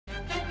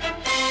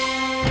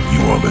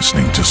You are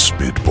listening to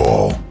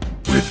Spitball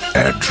with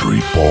Adri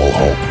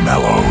Ballhawk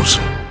Mellows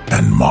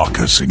and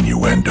Marcus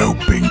Innuendo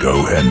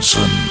Bingo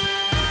Henson.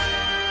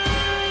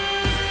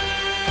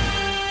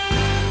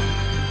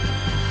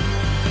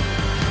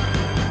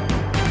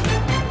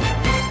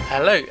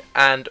 Hello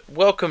and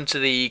welcome to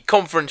the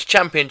Conference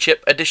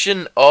Championship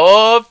edition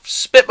of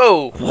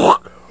Spitball.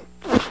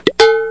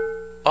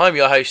 I'm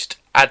your host,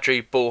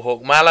 Adri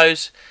Ballhawk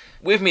Mallows.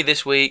 With me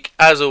this week,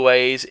 as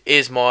always,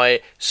 is my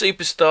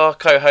superstar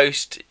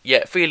co-host,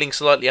 yet feeling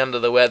slightly under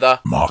the weather,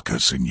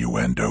 Marcus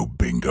Innuendo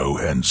Bingo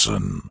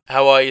Henson.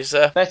 How are you,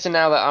 sir? Better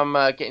now that I'm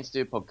getting to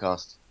do a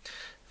podcast.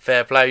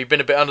 Fair play. You've been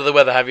a bit under the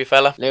weather, have you,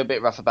 fella? A little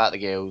bit rough about the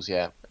gills,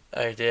 yeah.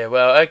 Oh dear.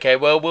 Well, okay.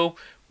 Well, we'll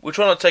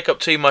try not to take up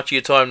too much of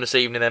your time this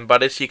evening then,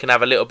 buddy, so you can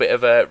have a little bit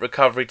of a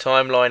recovery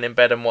time lying in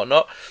bed and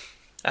whatnot.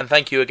 And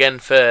thank you again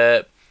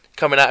for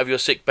coming out of your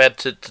sick bed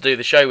to do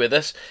the show with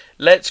us.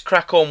 Let's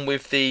crack on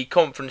with the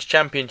Conference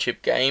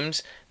Championship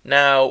games.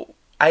 Now,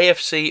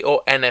 AFC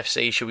or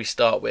NFC should we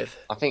start with?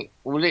 I think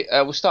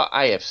we'll start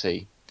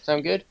AFC.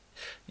 Sound good?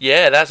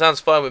 Yeah, that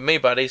sounds fine with me,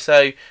 buddy.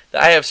 So, the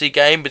AFC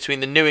game between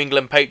the New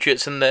England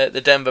Patriots and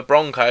the Denver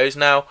Broncos.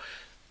 Now,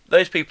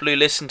 those people who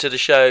listened to the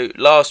show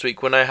last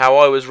week will know how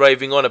I was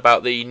raving on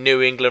about the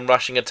New England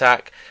rushing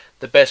attack.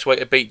 The best way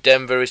to beat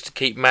Denver is to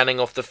keep Manning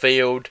off the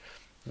field.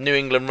 New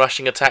England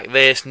rushing attack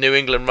this, New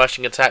England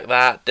rushing attack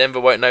that. Denver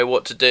won't know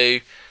what to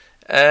do.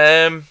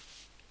 There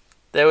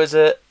was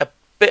a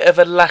bit of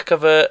a lack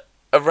of a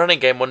running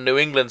game on New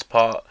England's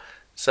part.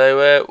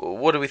 So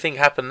what do we think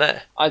happened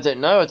there? I don't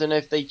know. I don't know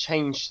if they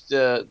changed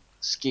the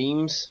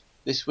schemes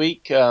this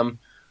week. To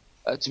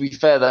be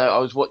fair, though, I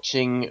was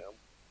watching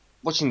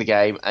the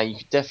game, and you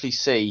could definitely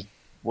see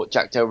what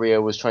Jack Del Rio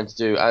was trying to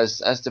do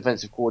as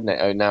defensive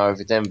coordinator now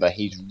over Denver.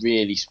 He's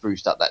really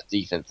spruced up that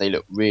defense. They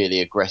look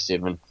really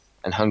aggressive and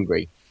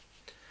hungry.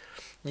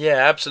 Yeah,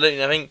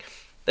 absolutely. I think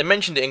they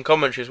mentioned it in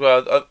commentary as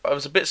well. I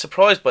was a bit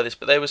surprised by this,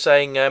 but they were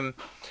saying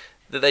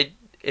that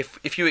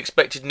if you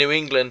expected New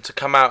England to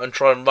come out and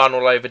try and run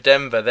all over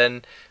Denver,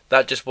 then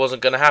that just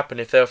wasn't going to happen.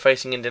 If they were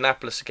facing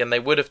Indianapolis again, they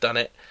would have done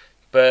it,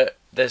 but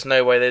there's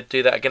no way they'd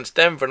do that against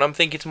Denver. And I'm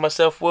thinking to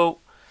myself, well,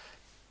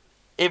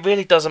 it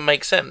really doesn't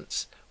make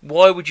sense.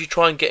 Why would you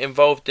try and get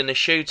involved in a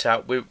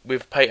shootout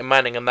with Peyton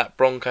Manning and that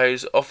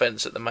Broncos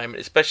offense at the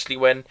moment, especially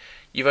when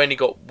you've only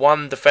got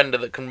one defender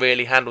that can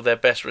really handle their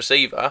best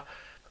receiver?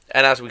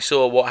 And as we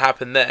saw what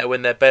happened there,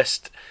 when their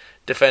best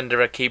defender,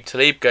 Aqib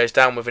Talib, goes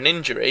down with an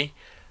injury,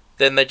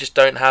 then they just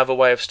don't have a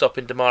way of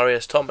stopping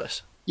Demaryius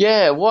Thomas.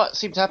 Yeah, what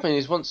seemed to happen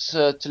is once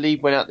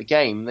Talib went out the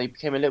game, they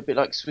became a little bit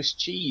like Swiss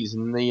cheese,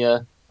 and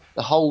the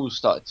holes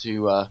started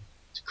to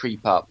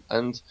creep up.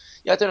 And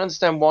yeah, I don't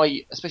understand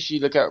why, especially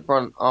LeGarrette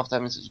Blount after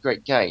having such a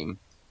great game.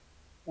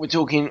 We're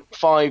talking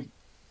five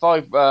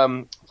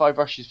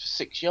rushes for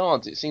 6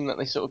 yards. It seemed like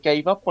they sort of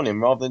gave up on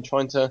him rather than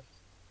trying to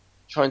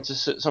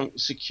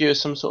secure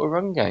some sort of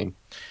run game.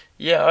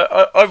 Yeah,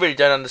 I really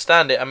don't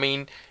understand it. I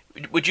mean,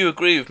 would you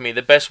agree with me?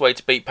 The best way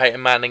to beat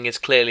Peyton Manning is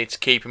clearly to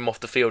keep him off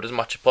the field as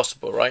much as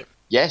possible, right?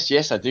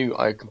 Yes, I do.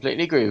 I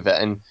completely agree with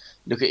it. And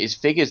look at his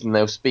figures, and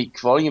they'll speak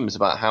volumes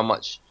about how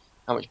much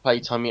play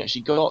time he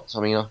actually got.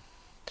 I mean,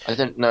 I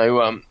don't know.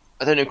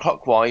 I don't know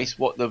clockwise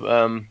what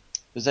the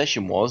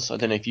possession was. I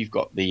don't know if you've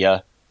got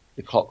the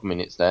clock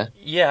minutes there.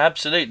 Yeah,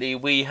 absolutely.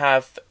 We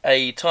have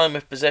a time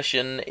of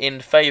possession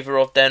in favour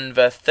of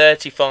Denver,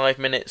 35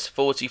 minutes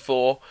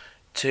 44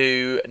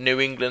 to New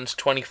England's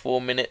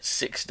 24 minutes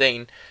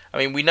 16. I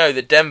mean, we know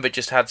that Denver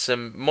just had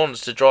some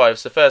monster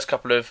drives. The first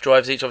couple of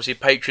drives each, obviously,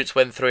 Patriots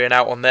went 3 and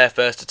out on their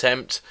first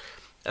attempt,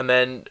 and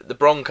then the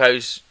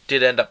Broncos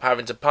did end up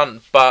having to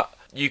punt, but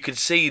you could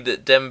see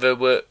that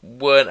Denver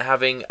weren't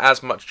having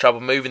as much trouble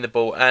moving the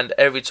ball, and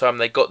every time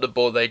they got the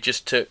ball, they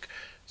just took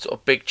sort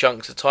of big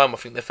chunks of time. I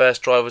think the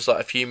first drive was like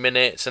a few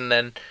minutes, and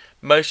then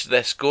most of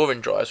their scoring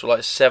drives were like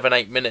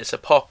 7-8 minutes a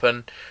pop,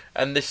 and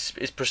this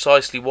is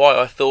precisely why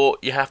I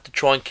thought you have to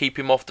try and keep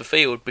him off the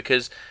field,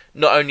 because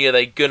not only are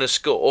they going to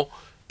score,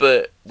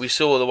 but we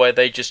saw the way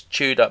they just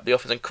chewed up the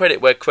offense. And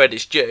credit where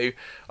credit's due,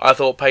 I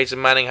thought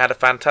Peyton Manning had a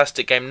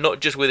fantastic game, not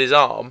just with his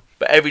arm,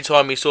 but every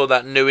time we saw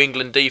that New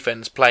England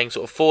defense playing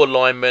sort of 4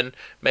 linemen,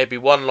 maybe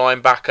 1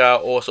 linebacker,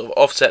 or sort of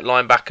offset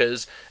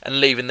linebackers, and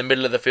leaving the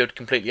middle of the field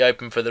completely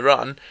open for the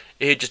run,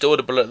 he'd just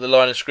audible at the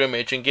line of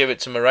scrimmage and give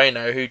it to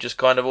Moreno, who just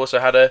kind of also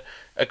had a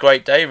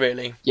great day,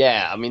 really.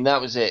 Yeah, I mean,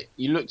 that was it.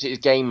 You looked at his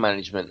game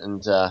management,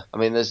 and I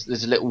mean,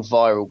 there's a little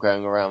viral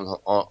going around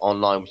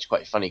online, which is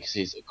quite funny, because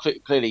he's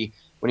clearly,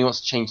 when he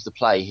wants to change the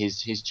play,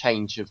 his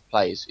change of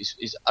play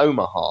is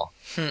Omaha.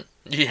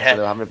 Yeah. So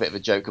they were having a bit of a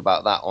joke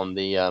about that on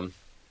the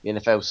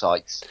NFL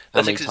sites.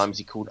 How many times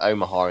he called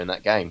Omaha in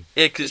that game.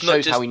 Yeah, because it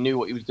shows how he knew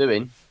what he was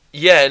doing.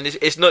 Yeah, and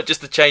it's not just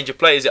the change of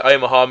play, is it?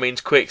 Omaha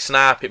means quick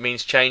snap, it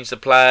means change the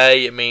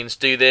play, it means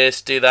do this,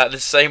 do that.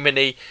 There's so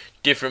many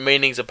different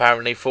meanings,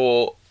 apparently,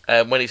 for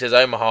when he says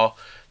Omaha,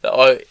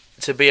 that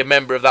to be a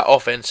member of that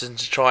offense and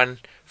to try and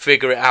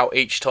figure it out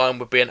each time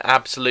would be an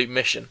absolute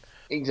mission.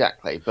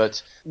 Exactly,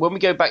 but when we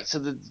go back to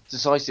the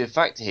decisive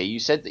factor here, you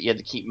said that you had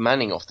to keep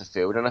Manning off the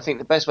field, and I think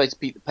the best way to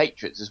beat the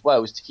Patriots as well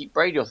was to keep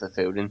Brady off the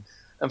field, and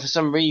for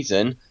some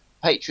reason,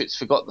 Patriots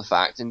forgot the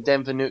fact, and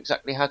Denver knew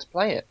exactly how to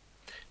play it.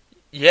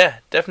 Yeah,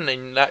 definitely.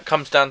 And that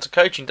comes down to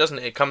coaching, doesn't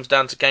it? It comes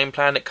down to game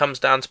plan, it comes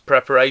down to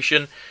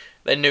preparation.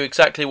 They knew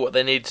exactly what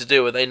they needed to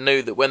do, and they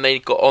knew that when they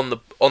got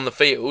on the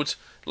field,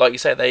 like you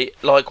say, they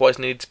likewise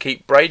needed to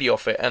keep Brady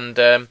off it,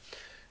 and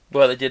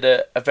well, they did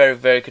a very,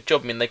 very good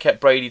job. I mean, they kept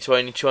Brady to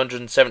only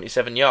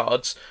 277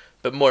 yards,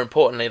 but more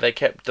importantly, they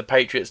kept the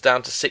Patriots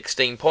down to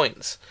 16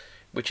 points,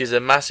 which is a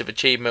massive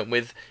achievement.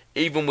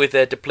 Even with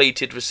their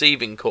depleted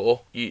receiving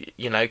core, you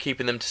know,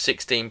 keeping them to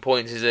 16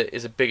 points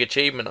is a big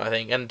achievement, I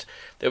think. And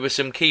there were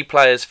some key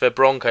players for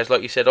Broncos,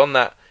 like you said, on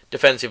that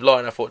defensive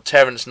line. I thought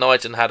Terrence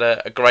Knighton had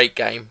a great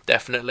game,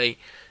 definitely.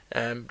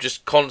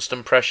 Just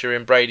constant pressure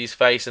in Brady's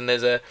face, and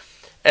there's a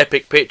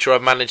epic picture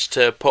I've managed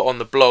to put on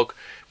the blog,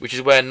 which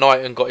is where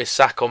Knighton got his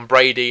sack on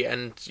Brady,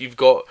 and you've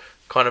got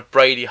kind of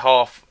Brady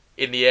half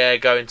in the air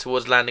going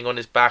towards landing on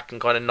his back,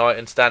 and kind of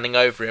Knighton standing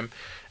over him.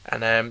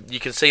 And you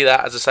can see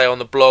that, as I say, on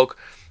the blog,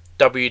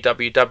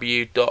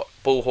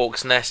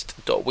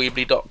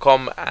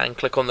 www.bullhawksnest.weebly.com, and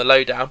click on the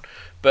lowdown.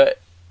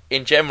 But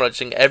in general, I just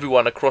think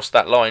everyone across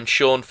that line,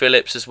 Sean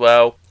Phillips as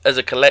well, as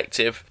a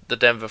collective, the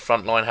Denver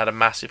front line had a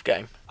massive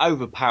game.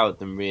 Overpowered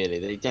them, really.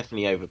 They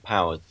definitely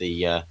overpowered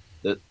the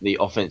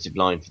offensive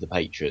line for the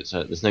Patriots.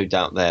 There's no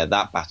doubt there.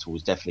 That battle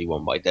was definitely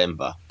won by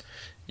Denver.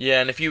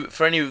 Yeah, and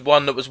for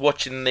anyone that was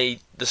watching the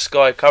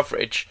Sky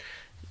coverage,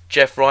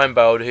 Jeff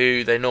Reinbold,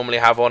 who they normally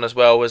have on as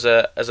well as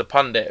a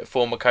pundit,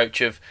 former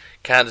coach of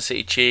Kansas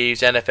City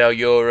Chiefs, NFL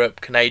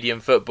Europe, Canadian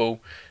football,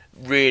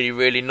 really,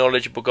 really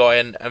knowledgeable guy,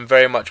 and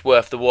very much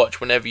worth the watch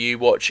whenever you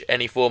watch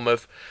any form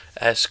of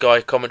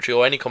Sky commentary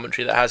or any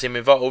commentary that has him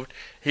involved.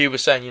 He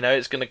was saying,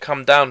 it's going to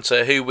come down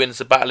to who wins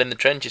the battle in the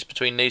trenches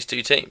between these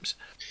two teams.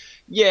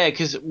 Yeah,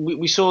 because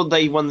we saw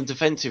they won the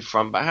defensive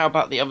front, but how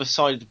about the other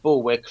side of the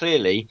ball, where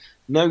clearly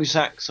no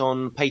sacks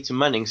on Peyton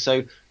Manning,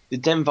 so the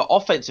Denver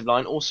offensive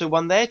line also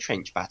won their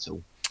trench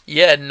battle.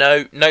 Yeah,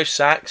 no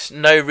sacks,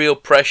 no real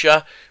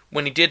pressure.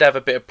 When he did have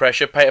a bit of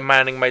pressure, Peyton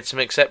Manning made some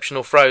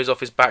exceptional throws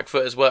off his back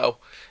foot as well,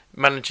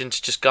 managing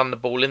to just gun the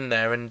ball in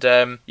there. And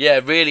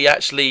really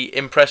actually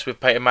impressed with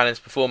Peyton Manning's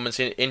performance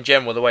in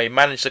general, the way he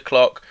managed the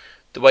clock,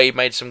 the way he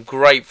made some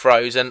great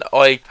throws. And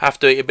I have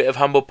to eat a bit of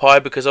humble pie,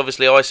 because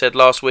obviously I said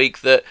last week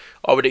that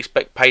I would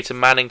expect Peyton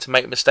Manning to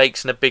make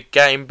mistakes in a big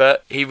game,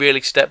 but he really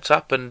stepped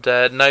up, and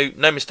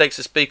no mistakes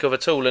to speak of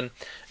at all. And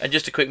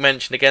just a quick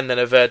mention again then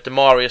of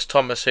Demaryius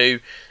Thomas, who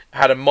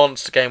had a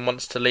monster game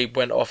once Talib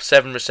went off,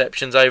 7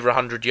 receptions, over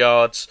 100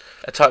 yards,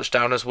 a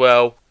touchdown as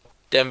well.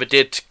 Denver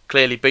did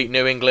clearly beat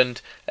New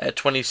England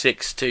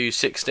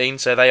 26-16,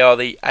 so they are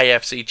the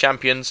AFC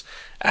champions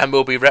and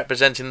will be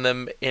representing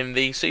them in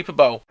the Super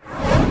Bowl.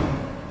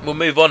 We'll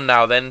move on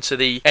now then to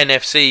the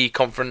NFC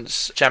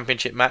Conference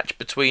Championship match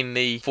between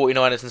the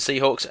 49ers and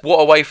Seahawks.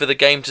 What a way for the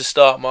game to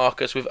start,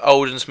 Marcus, with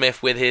Aldon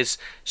Smith with his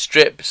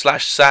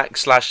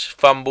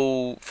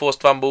strip/sack/fumble,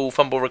 forced fumble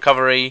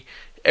recovery,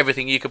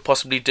 everything you could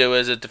possibly do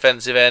as a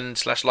defensive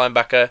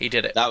end/linebacker, he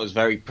did it. That was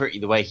very pretty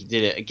the way he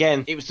did it.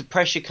 Again, it was the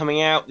pressure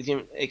coming out. They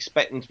didn't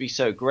expect them to be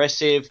so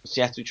aggressive.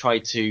 Seattle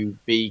tried to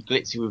be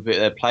glitzy with a bit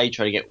of their play,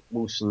 try to get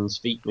Wilson's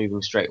feet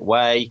moving straight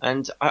away.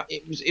 And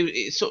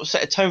it sort of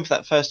set a tone for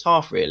that first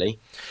half, really.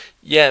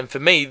 Yeah, and for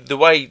me, the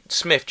way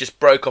Smith just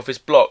broke off his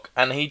block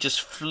and he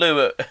just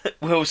flew at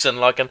Wilson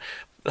like a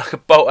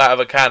bolt out of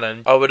a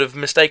cannon, I would have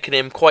mistaken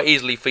him quite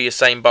easily for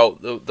Usain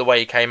Bolt, the way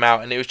he came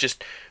out, and it was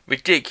just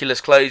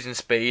ridiculous closing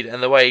speed,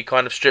 and the way he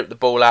kind of stripped the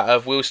ball out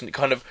of Wilson.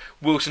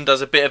 Wilson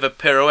does a bit of a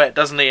pirouette,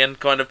 doesn't he? And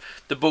kind of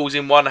the ball's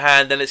in one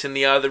hand, then it's in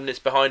the other, and it's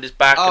behind his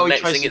back, and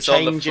next thing it's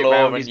on the floor,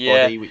 around his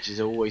body, which is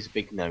always a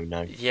big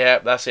no-no. Yeah,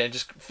 that's it. It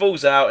just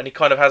falls out, and he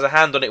kind of has a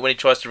hand on it when he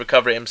tries to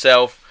recover it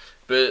himself.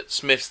 But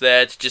Smith's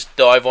there to just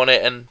dive on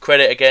it, and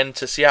credit again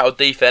to Seattle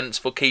defense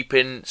for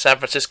keeping San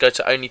Francisco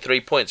to only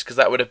 3 points, because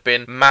that would have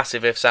been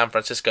massive if San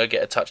Francisco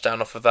get a touchdown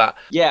off of that.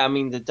 Yeah, I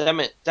mean, the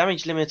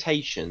damage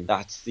limitation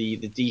that the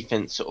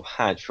defense sort of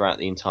had throughout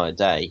the entire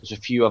day. There's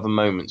a few other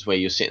moments where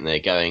you're sitting there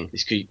going,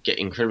 this could get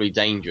incredibly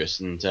dangerous,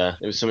 and there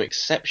was some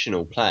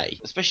exceptional play.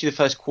 Especially the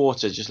first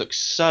quarter just looked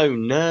so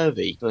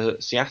nervy for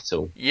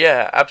Seattle.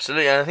 Yeah,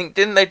 absolutely. And I think,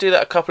 didn't they do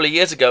that a couple of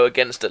years ago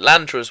against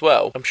Atlanta as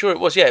well? I'm sure it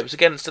was, yeah. It was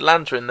against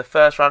Atlanta in the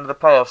first round of the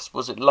playoffs,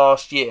 was it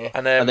last year?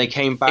 And they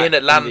came back in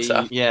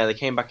Atlanta. They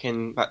came back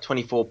in about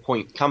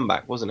 24-point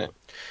comeback, wasn't it?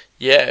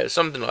 Yeah,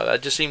 something like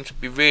that. Just seemed to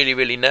be really,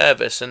 really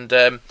nervous. And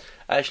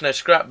actually, no,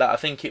 scrap that. I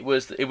think it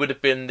would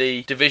have been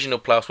the divisional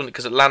playoffs, wouldn't it?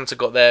 Because Atlanta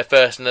got there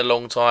first in a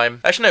long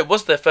time. Actually, no, it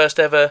was their first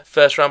ever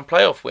first round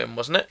playoff win,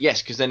 wasn't it?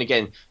 Yes, because then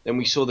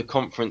we saw the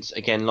conference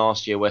again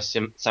last year where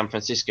San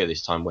Francisco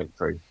this time went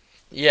through.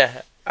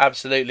 Yeah,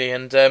 absolutely.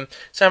 And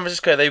San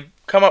Francisco, they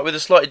come up with a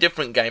slightly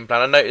different game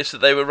plan. I noticed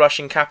that they were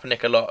rushing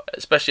Kaepernick a lot,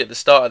 especially at the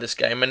start of this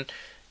game, and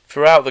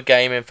throughout the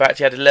game, in fact,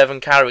 he had 11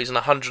 carries and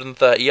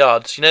 130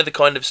 yards. You know, the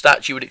kind of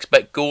stats you would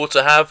expect Gore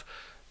to have,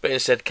 but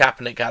instead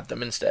Kaepernick had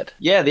them instead.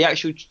 Yeah, the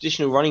actual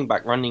traditional running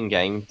back running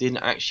game didn't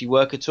actually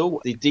work at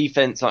all. The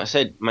defense, like I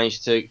said,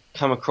 managed to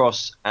come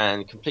across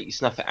and completely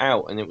snuff it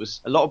out, and it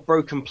was a lot of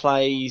broken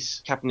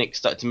plays. Kaepernick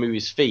started to move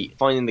his feet,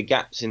 finding the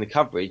gaps in the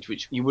coverage,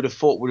 which you would have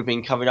thought would have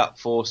been covered up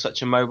for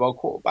such a mobile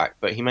quarterback,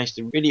 but he managed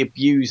to really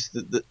abuse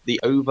the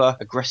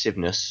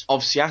over-aggressiveness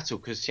of Seattle,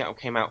 because Seattle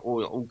came out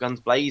all guns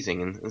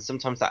blazing, and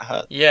sometimes that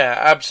hurt. Yeah,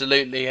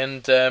 absolutely,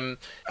 and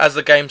as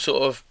the game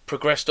sort of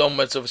progressed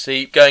onwards,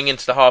 obviously going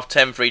into the half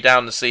 10-3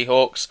 down the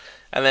Seahawks,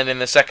 and then in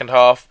the second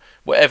half,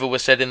 whatever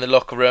was said in the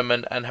locker room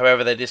and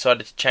however they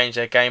decided to change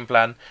their game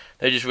plan,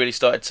 they just really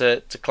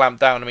started to clamp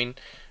down. I mean,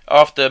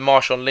 after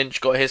Marshawn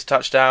Lynch got his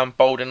touchdown,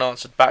 Bolden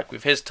answered back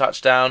with his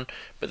touchdown,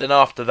 but then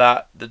after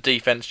that, the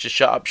defense just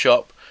shut up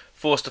shop,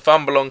 forced a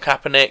fumble on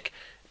Kaepernick,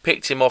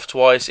 picked him off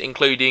twice,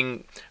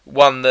 including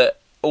one that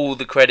all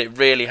the credit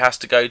really has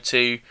to go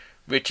to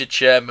Richard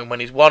Sherman when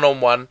he's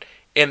one-on-one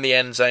in the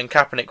end zone.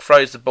 Kaepernick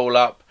throws the ball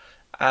up,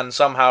 and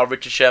somehow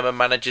Richard Sherman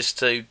manages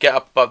to get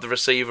up above the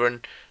receiver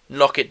and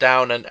knock it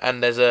down,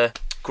 and there's a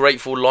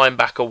grateful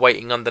linebacker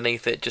waiting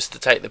underneath it just to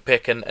take the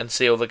pick and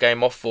seal the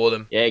game off for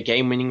them. Yeah,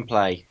 game-winning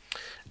play.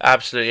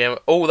 Absolutely. And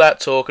all that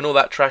talk and all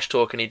that trash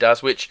talking he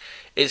does, which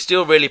it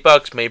still really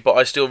bugs me, but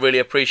I still really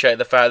appreciate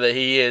the fact that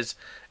he is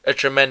a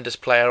tremendous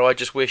player. I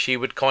just wish he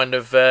would kind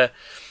of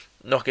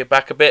knock it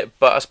back a bit,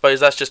 but I suppose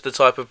that's just the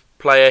type of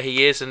player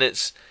he is, and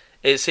it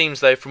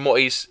seems though from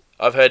what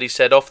I've heard he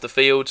said off the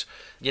field,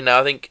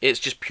 I think it's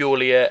just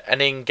purely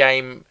an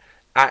in-game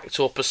act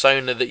or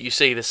persona that you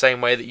see, the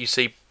same way that you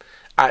see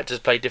actors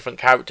play different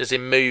characters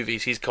in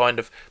movies. He's kind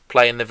of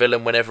playing the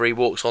villain whenever he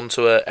walks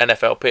onto an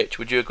NFL pitch.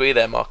 Would you agree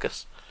there,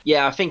 Marcus?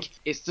 Yeah, I think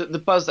it's the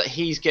buzz that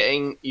he's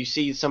getting. You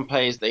see some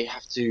players, they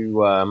have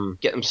to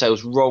get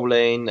themselves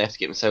rolling, they have to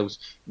get themselves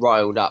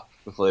riled up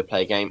before they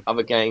play a game.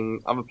 Other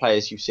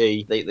players you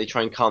see, they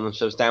try and calm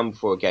themselves down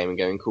before a game and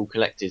go in cool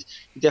collected.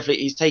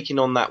 He's taking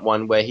on that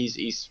one where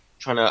he's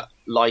trying to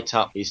light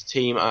up his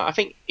team. I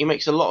think he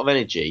makes a lot of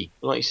energy.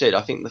 Like you said,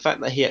 I think the fact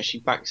that he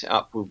actually backs it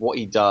up with what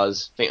he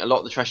does, I think a lot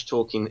of the trash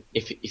talking,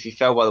 if he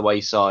fell by the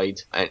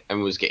wayside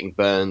and was getting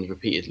burned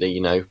repeatedly,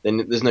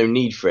 then there's no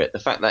need for it. The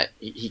fact that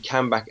he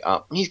can back it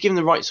up, he's given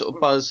the right sort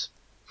of buzz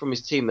from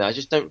his team there. I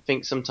just don't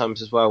think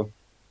sometimes as well,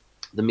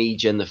 the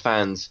media and the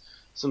fans,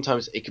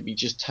 sometimes it could be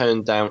just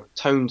toned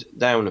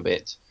down a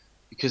bit,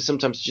 because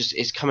sometimes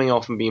it's coming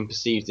off and being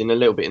perceived in a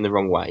little bit in the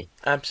wrong way.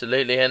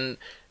 Absolutely, and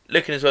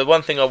looking as well,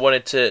 one thing I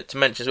wanted to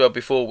mention as well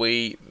before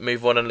we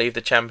move on and leave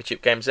the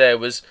championship games there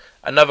was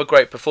another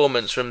great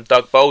performance from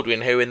Doug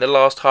Baldwin, who in the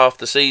last half of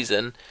the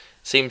season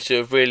seems to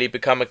have really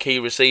become a key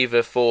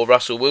receiver for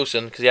Russell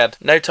Wilson, because he had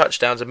no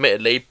touchdowns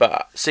admittedly,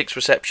 but 6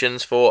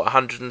 receptions for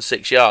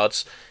 106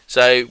 yards.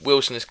 So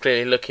Wilson is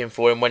clearly looking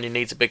for him when he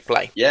needs a big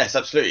play. Yes,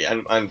 absolutely.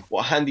 And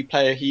what a handy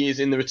player he is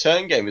in the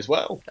return game as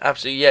well.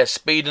 Absolutely, yes.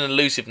 Speed and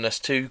elusiveness,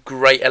 2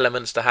 great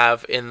elements to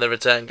have in the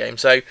return game.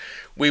 So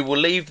we will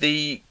leave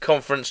the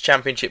conference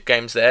championship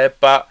games there,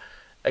 but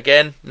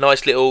again,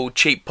 nice little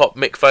cheap pop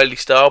Mick Foley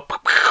style.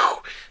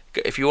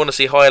 If you want to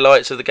see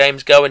highlights of the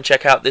games, go and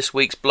check out this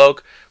week's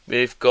blog.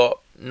 We've got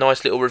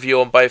nice little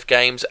review on both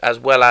games as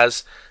well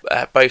as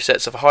both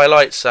sets of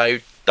highlights. So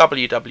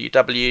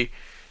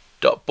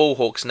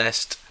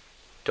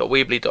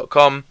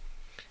www.ballhawksnest.weebly.com,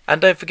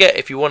 and don't forget,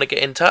 if you want to get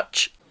in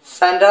touch,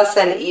 send us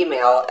an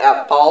email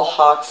at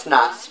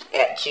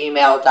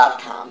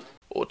ballhawksnest@gmail.com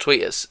or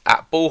tweet us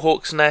at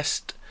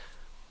ballhawksnest,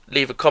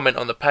 leave a comment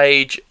on the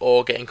page,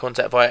 or get in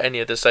contact via any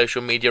of the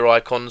social media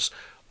icons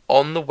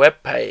on the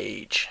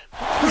webpage.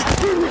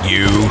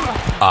 You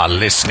are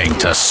listening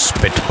to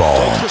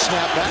Spitball.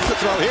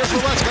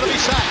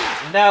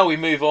 Now we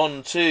move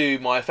on to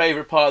my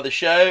favourite part of the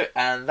show,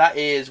 and that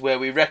is where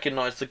we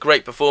recognise the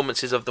great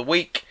performances of the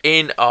week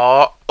in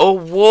our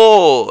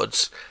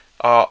awards.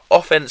 Our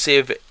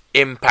Offensive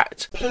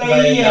Impact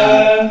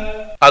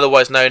Player,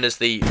 otherwise known as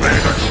the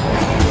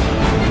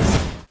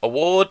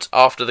Award,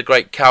 after the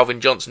great Calvin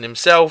Johnson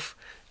himself,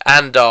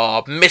 and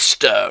our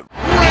Mr.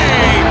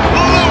 Ray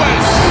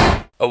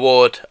Lewis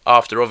Award,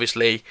 after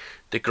obviously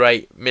the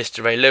great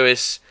Mr. Ray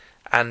Lewis.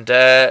 And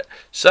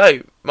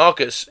so,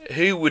 Marcus,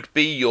 who would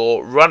be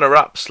your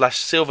runner-up /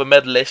 silver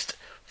medalist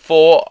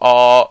for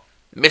our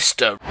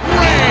Mr.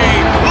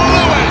 Ray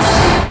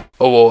Lewis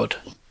Award?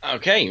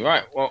 Okay,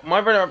 right. Well,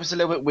 my runner-up is a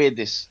little bit weird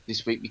this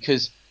week,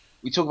 because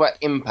we talk about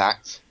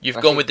impact.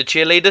 You've gone with the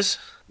cheerleaders?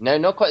 No,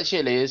 not quite the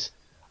cheerleaders.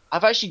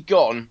 I've actually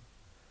gone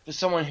for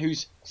someone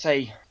whose,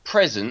 say,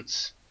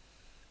 presence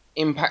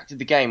impacted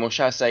the game, or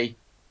shall I say,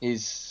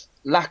 his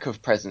lack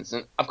of presence.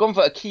 And I've gone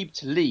for Aqib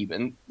Talib,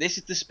 and this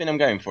is the spin I'm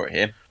going for it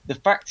here. The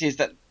fact is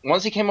that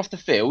once he came off the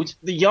field,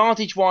 the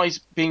yardage-wise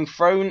being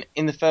thrown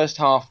in the first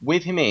half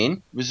with him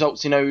in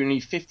results in only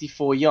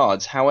 54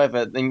 yards.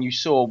 However, then you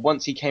saw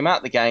once he came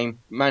out the game,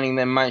 Manning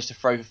then managed to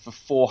throw for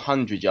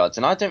 400 yards.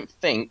 And I don't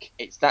think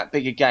it's that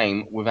big a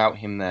game without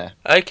him there.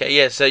 Okay,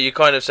 yeah, so you're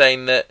kind of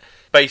saying that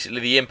basically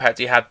the impact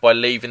he had by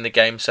leaving the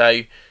game,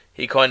 so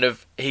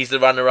he's the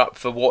runner-up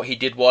for what he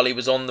did while he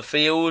was on the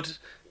field,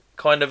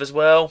 kind of as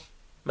well,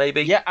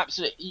 maybe? Yeah,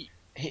 absolutely.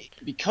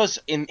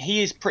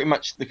 he is pretty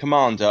much the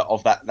commander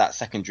of that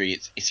secondary.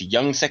 It's a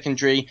young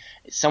secondary.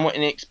 It's somewhat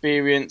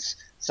inexperienced.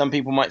 Some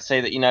people might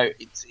say that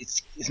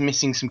it's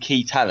missing some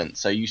key talent.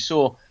 So you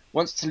saw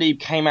once Talib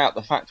came out,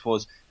 the fact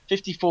was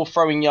 54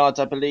 throwing yards,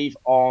 I believe,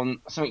 on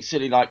something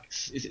silly like,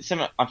 is it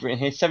 7? I've written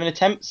here 7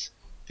 attempts,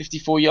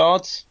 54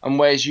 yards. And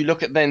whereas you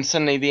look at then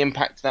suddenly the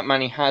impact that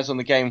Manny has on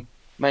the game,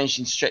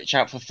 managing to stretch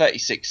out for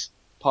 36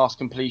 pass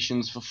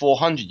completions for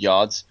 400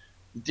 yards.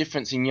 The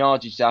difference in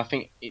yardage there, I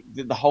think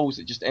the holes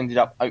that just ended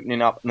up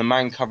opening up, and the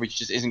man coverage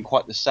just isn't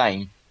quite the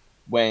same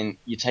when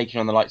you're taking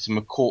on the likes of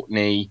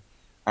McCourtney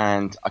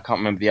and I can't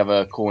remember the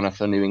other corner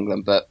for New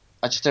England, but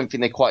I just don't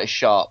think they're quite as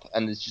sharp,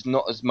 and there's just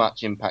not as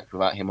much impact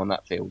without him on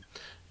that field.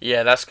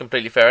 Yeah, that's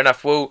completely fair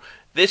enough. Well,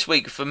 this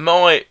week for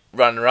my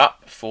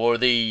runner-up for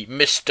the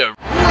Mr.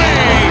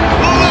 Ray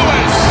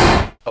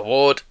Lewis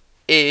award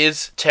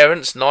is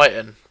Terrence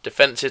Knighton,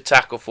 defensive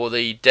tackle for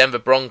the Denver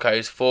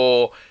Broncos,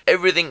 for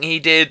everything he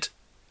did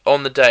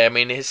on the day. I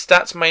mean, his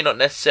stats may not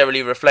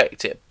necessarily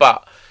reflect it,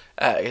 but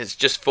it's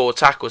just 4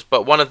 tackles.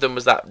 But one of them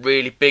was that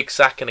really big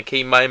sack in a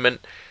key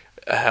moment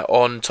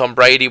on Tom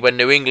Brady when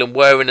New England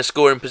were in a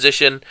scoring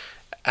position.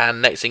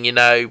 And next thing you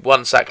know,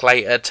 1 sack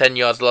later, 10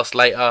 yards lost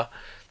later,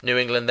 New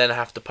England then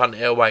have to punt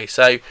it away.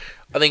 So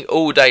I think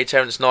all day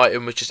Terrence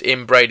Knighton was just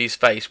in Brady's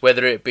face,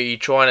 whether it be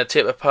trying to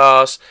tip a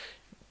pass,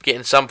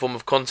 getting some form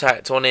of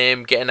contact on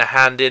him, getting a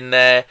hand in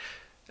there.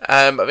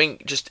 I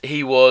think just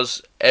he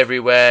was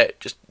everywhere,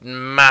 just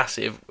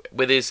massive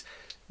with his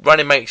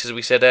running mates, as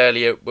we said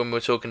earlier when we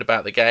were talking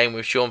about the game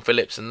with Sean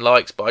Phillips and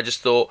likes. But I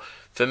just thought,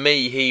 for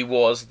me, he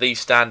was the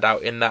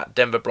standout in that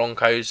Denver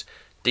Broncos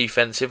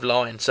defensive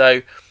line.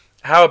 So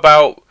how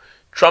about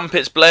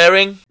trumpets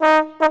blaring?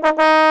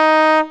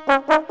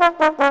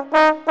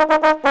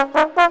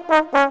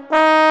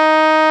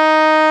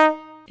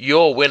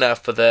 Your winner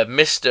for the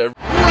Mr.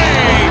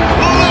 Ray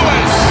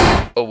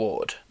Lewis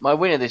award. My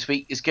winner this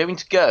week is going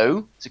to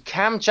go to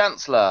Cam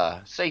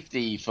Chancellor,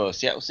 safety for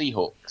Seattle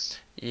Seahawks.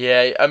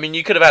 Yeah, I mean,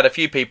 you could have had a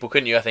few people,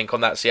 couldn't you, I think,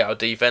 on that Seattle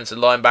defense. The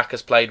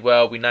linebackers played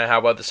well. We know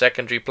how well the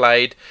secondary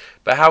played.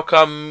 But how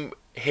come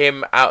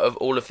him out of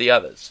all of the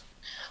others?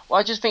 Well,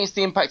 I just think it's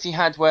the impact he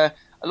had, where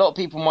a lot of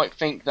people might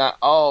think that,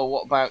 oh,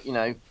 what about,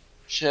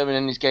 Sherman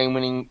and his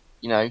game-winning,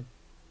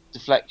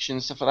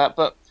 deflections, stuff like that.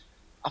 But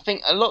I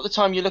think a lot of the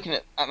time you're looking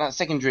at that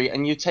secondary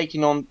and you're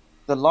taking on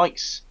the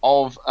likes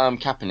of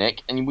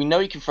Kaepernick, and we know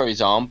he can throw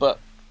his arm, but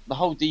the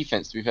whole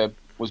defense, to be fair,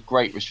 was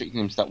great, restricting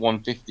him to that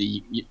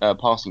 150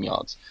 passing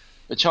yards.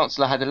 The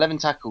Chancellor had 11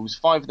 tackles,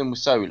 5 of them were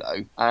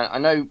solo. I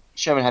know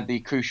Sherman had the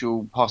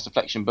crucial pass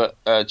deflection, but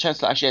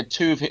Chancellor actually had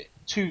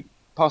two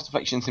pass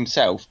deflections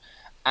himself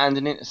and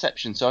an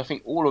interception. So I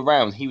think all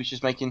around he was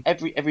just making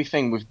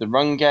everything with the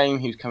run game.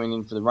 He was coming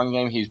in for the run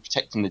game. He was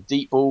protecting the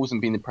deep balls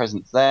and being the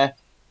presence there.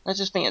 I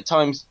just think at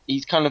times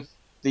he's kind of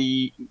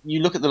you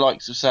look at the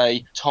likes of,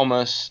 say,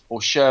 Thomas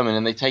or Sherman,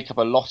 and they take up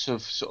a lot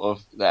of sort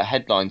of their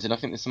headlines. And I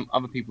think there's some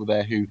other people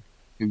there who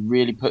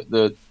really put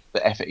the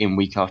effort in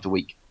week after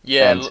week.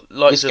 Yeah,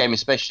 this game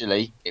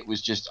especially, it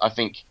was just, I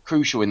think,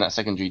 crucial in that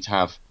secondary to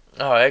have.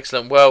 Oh,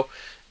 excellent. Well,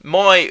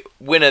 my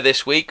winner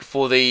this week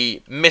for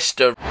the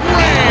Mr.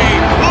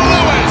 Ray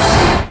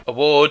Lewis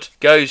award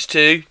goes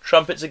to,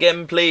 trumpets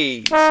again,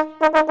 please,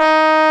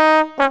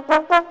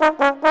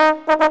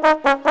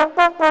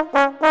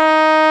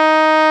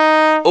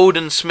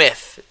 Alden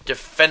Smith,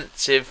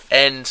 defensive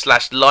end /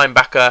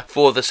 linebacker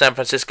for the San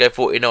Francisco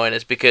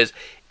 49ers, because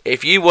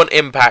if you want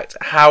impact,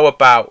 how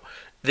about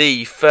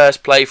the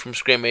first play from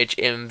scrimmage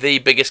in the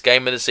biggest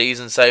game of the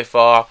season so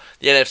far,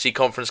 the NFC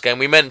Conference game?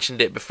 We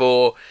mentioned it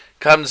before.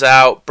 Comes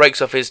out,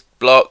 breaks off his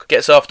block,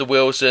 gets after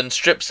Wilson,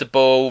 strips the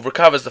ball,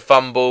 recovers the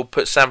fumble,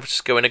 puts San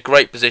Francisco in a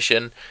great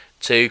position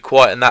to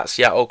quieten that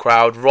Seattle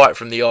crowd right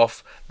from the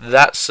off.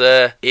 That,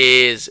 sir,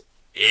 is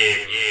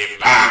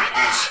impact.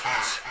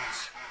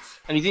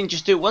 And he didn't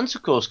just do it once,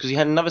 of course, because he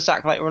had another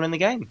sack later on in the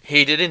game.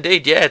 He did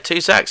indeed, yeah.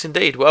 2 sacks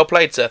indeed. Well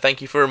played, sir.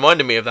 Thank you for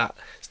reminding me of that.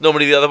 It's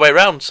normally the other way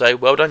around, so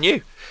well done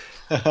you.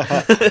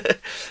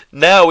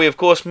 Now we, of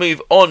course, move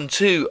on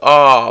to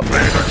our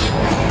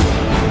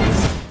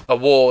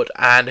award.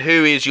 And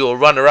who is your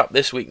runner-up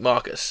this week,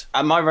 Marcus?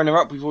 And my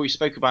runner-up, we've already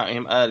spoke about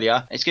him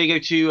earlier. It's going to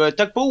go to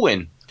Doug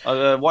Baldwin,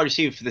 wide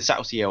receiver for the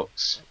Seattle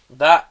Seahawks.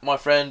 That, my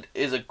friend,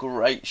 is a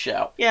great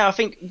shout. Yeah, I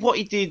think what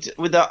he did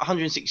with that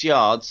 106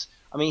 yards,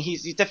 I mean,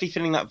 he's definitely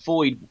filling that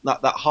void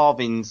that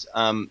Harvin's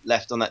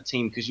left on that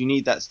team, because you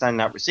need that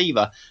standout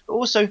receiver. But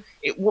also,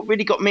 what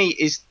really got me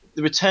is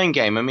the return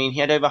game. I mean, he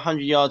had over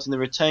 100 yards in the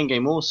return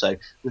game also,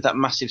 with that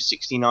massive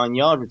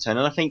 69-yard return.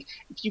 And I think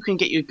if you can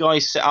get your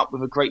guys set up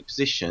with a great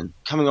position,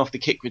 coming off the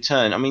kick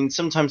return, I mean,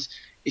 sometimes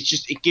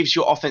it gives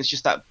your offense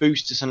just that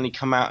boost to suddenly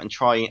come out and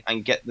try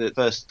and get the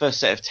first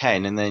set of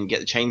 10 and then get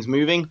the chains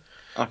moving.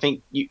 I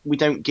think we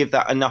don't give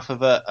that enough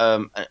of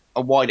a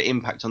wider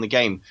impact on the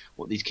game,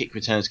 what these kick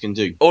returns can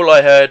do. All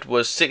I heard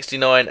was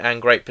 69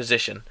 and great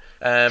position.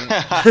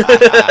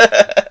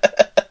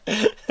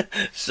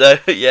 So,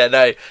 yeah,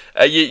 no,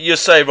 you're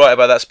so right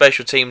about that.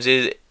 Special teams,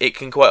 it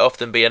can quite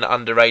often be an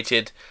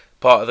underrated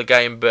part of the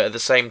game, but at the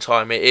same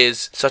time it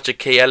is such a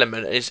key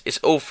element. It's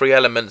all three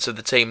elements of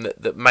the team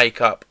that make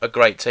up a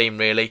great team,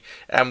 really.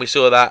 And we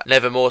saw that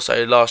never more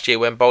so last year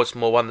when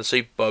Baltimore won the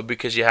Super Bowl,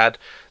 because you had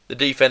the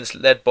defence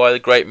led by the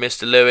great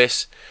Mr.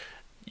 Lewis,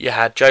 you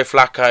had Joe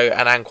Flacco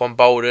and Anquan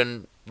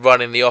Boldin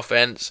running the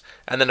offence,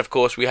 and then of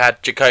course we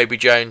had Jacoby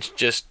Jones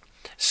just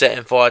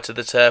setting fire to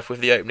the turf with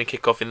the opening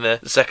kickoff in the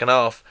second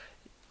half.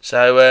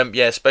 So,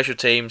 special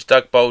teams,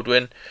 Doug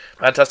Baldwin,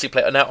 fantastic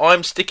player. Now,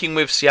 I'm sticking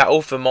with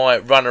Seattle for my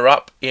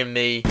runner-up in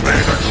the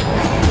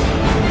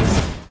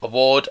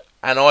award,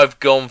 and I've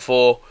gone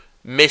for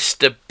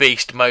Mr.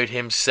 Beast Mode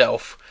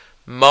himself,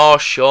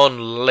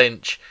 Marshawn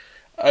Lynch.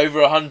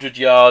 Over 100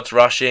 yards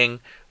rushing,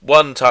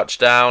 1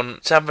 touchdown.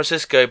 San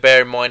Francisco,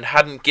 bear in mind,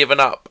 hadn't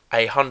given up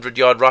a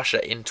 100-yard rusher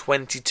in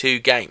 22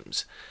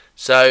 games.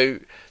 So,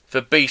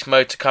 for Beast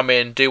Mode to come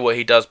in, do what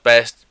he does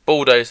best,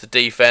 bulldoze the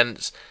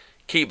defence,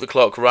 keep the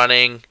clock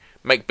running,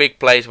 make big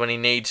plays when he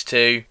needs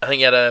to. I think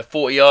he had a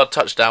 40-yard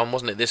touchdown,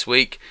 wasn't it, this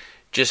week?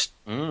 Just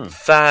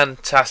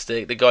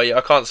fantastic. The guy,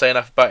 I can't say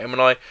enough about him,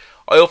 and I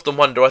often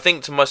wonder, I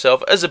think to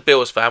myself, as a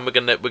Bills fan, we're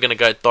gonna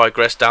go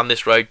digress down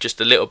this road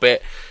just a little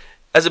bit.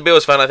 As a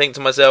Bills fan, I think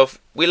to myself,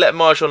 we let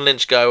Marshawn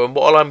Lynch go, and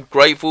while I'm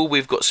grateful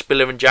we've got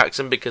Spiller and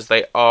Jackson because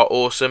they are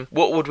awesome,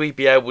 what would we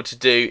be able to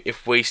do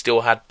if we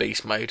still had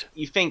Beast Mode?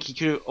 You think he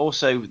could have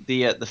also,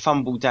 the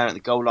fumble down at the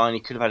goal line,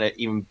 he could have had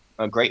even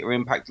a greater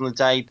impact on the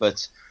day,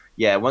 but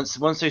yeah, once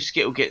those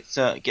Skittle gets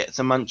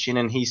a munching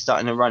and he's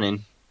starting to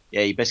running,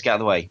 yeah, you best get out of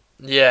the way.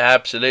 Yeah,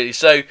 absolutely.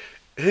 So,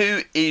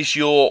 who is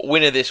your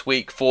winner this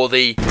week for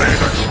the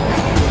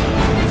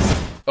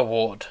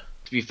award?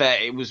 To be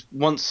fair, it was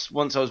once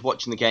I was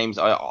watching the games,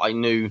 I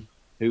knew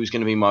who was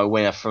going to be my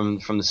winner from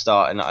the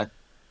start, and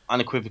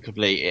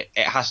unequivocally, it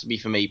has to be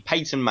for me,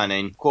 Peyton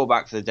Manning,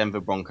 quarterback for the Denver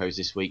Broncos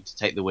this week, to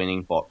take the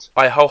winning spot.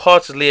 I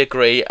wholeheartedly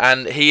agree,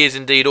 and he is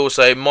indeed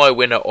also my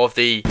winner of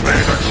the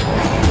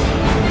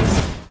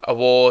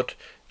award.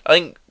 I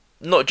think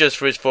not just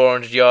for his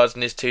 400 yards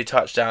and his 2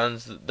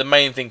 touchdowns, the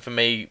main thing for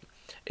me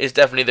is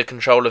definitely the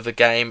control of the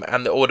game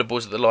and the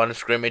audibles at the line of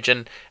scrimmage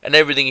and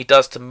everything he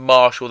does to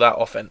marshal that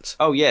offense.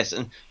 Oh yes,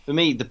 and for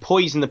me, the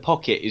poise in the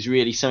pocket is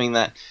really something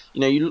that,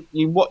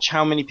 you watch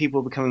how many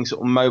people are becoming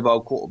sort of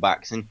mobile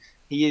quarterbacks, and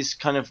he is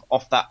kind of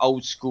off that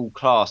old school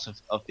class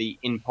of the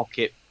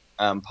in-pocket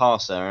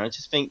passer, and I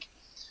just think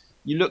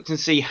you look and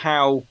see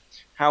how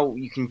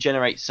you can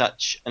generate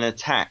such an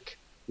attack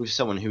with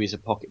someone who is a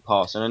pocket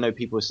passer. And I know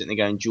people are sitting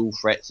there going dual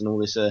threats and all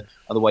this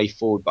other way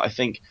forward, but I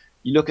think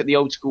you look at the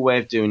old school way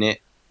of doing it,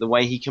 the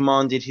way he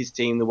commanded his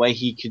team, the way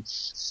he could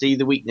see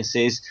the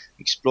weaknesses,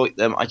 exploit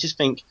them. I just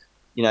think,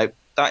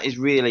 that is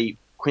really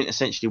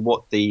quintessentially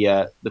what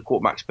the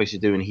quarterback's supposed to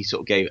do, and he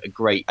sort of gave a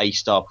great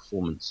A-star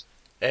performance.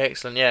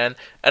 Excellent, yeah.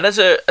 And as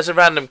a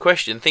random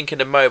question,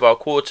 thinking of mobile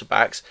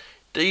quarterbacks,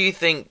 do you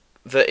think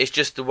that it's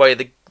just the way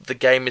the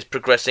game is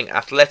progressing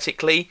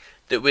athletically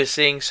that we're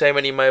seeing so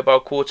many mobile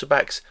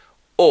quarterbacks,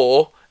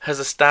 or has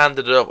the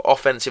standard of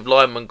offensive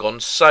linemen gone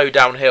so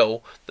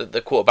downhill that the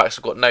quarterbacks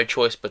have got no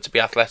choice but to be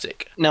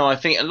athletic? No, I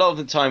think a lot of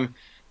the time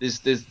there's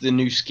the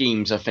new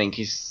schemes. I think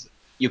is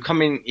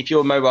if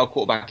you're a mobile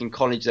quarterback in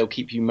college, they'll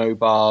keep you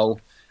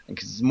mobile, and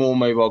because there's more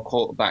mobile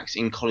quarterbacks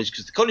in college,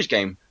 because the college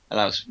game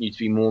allows you to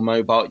be more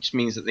mobile. It just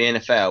means that the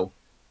NFL,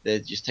 they're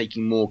just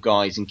taking more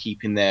guys and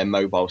keeping their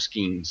mobile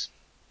schemes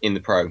in the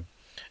pro.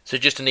 So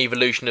just an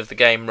evolution of the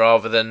game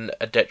rather than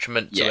a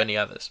detriment to any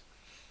others.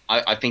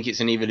 I think it's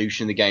an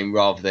evolution of the game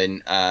rather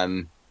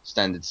than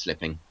standard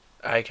slipping.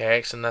 Okay,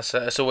 excellent.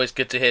 That's always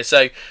good to hear.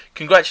 So,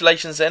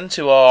 congratulations then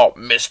to our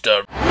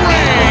Mr.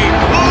 Ray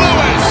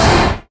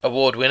Lewis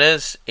award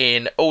winners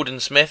in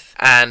Alden Smith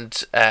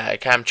and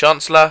Cam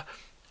Chancellor,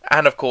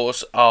 and of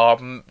course our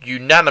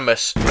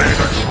unanimous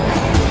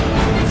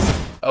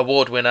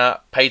award winner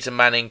Peyton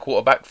Manning,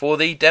 quarterback for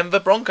the Denver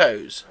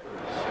Broncos.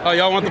 Oh,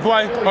 y'all want the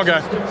play?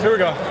 Okay, here we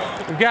go.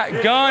 We've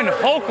got gun,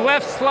 Hulk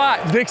left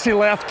slot, Dixie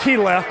left, Key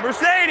left,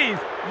 Mercedes,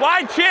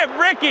 wide chip,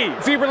 Ricky,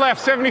 Zebra left,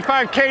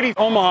 75, Katie,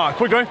 Omaha.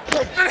 Quick going.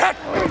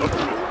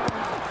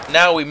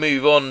 Now we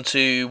move on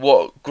to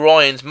what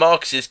grinds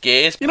Marcus's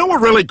gears. You know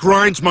what really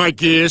grinds my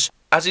gears?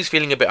 As he's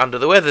feeling a bit under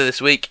the weather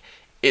this week,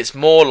 it's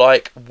more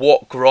like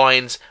what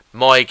grinds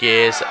my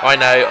gears. I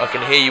know, I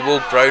can hear you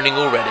all groaning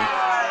already.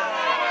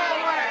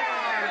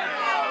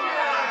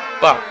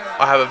 But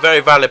I have a very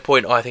valid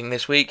point, I think,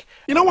 this week.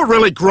 You know what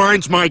really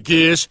grinds my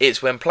gears?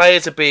 It's when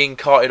players are being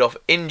carted off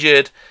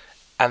injured,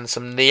 and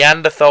some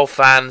Neanderthal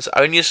fans,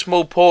 only a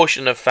small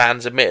portion of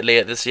fans, admittedly,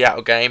 at the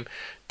Seattle game,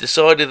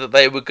 decided that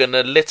they were going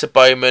to litter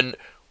Bowman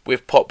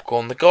with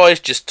popcorn. The guy's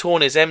just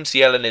torn his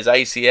MCL and his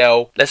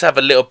ACL. Let's have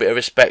a little bit of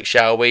respect,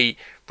 shall we?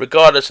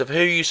 Regardless of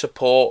who you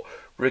support,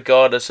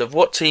 regardless of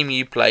what team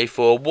you play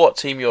for, what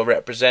team you're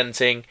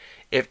representing,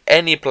 if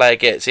any player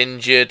gets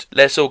injured,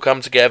 let's all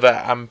come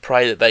together and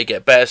pray that they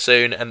get better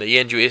soon and that the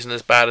injury isn't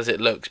as bad as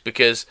it looks,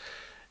 because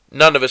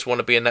none of us want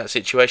to be in that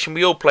situation.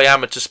 We all play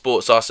amateur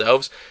sports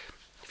ourselves.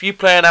 If you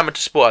play an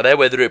amateur sport out there,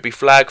 whether it be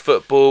flag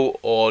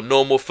football or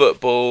normal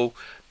football,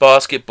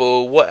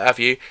 basketball, what have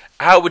you.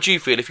 How would you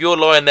feel if you're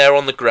lying there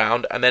on the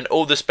ground and then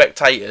all the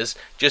spectators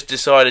just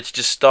decided to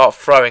just start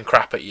throwing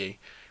crap at you?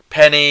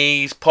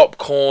 Pennies,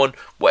 popcorn,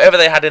 whatever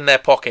they had in their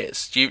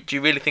pockets. Do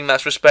you really think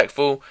that's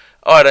respectful?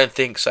 I don't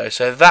think so.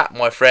 So that,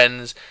 my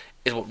friends,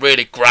 is what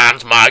really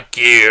grinds my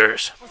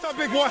gears. What's up,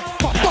 big boy?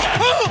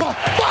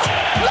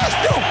 Let's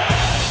go!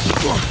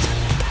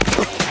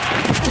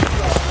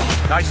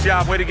 Nice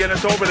job. Way to get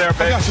us over there,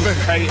 babe. I got you, baby.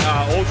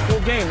 Hey, old school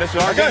game. This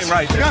is our game,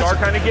 right? This is our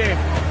kind of game.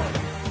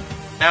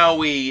 Now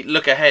we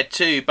look ahead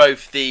to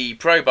both the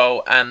Pro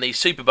Bowl and the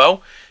Super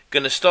Bowl.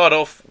 Going to start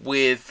off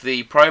with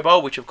the Pro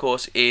Bowl, which of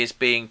course is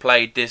being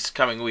played this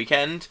coming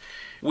weekend.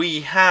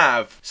 We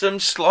have some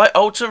slight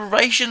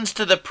alterations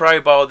to the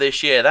Pro Bowl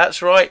this year.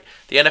 That's right,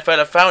 the NFL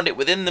have found it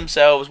within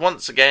themselves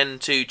once again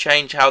to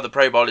change how the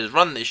Pro Bowl is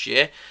run this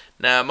year.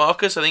 Now,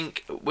 Marcus, I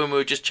think when we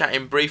were just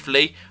chatting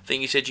briefly, I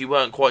think you said you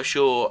weren't quite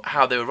sure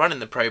how they were running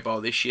the Pro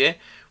Bowl this year.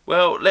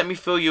 Well, let me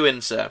fill you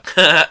in, sir.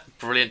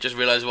 Brilliant, just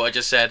realised what I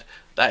just said.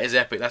 That is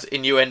epic, that's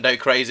innuendo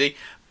crazy.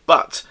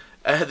 But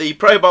the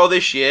Pro Bowl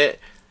this year,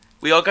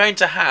 we are going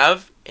to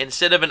have,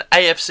 instead of an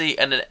AFC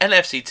and an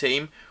NFC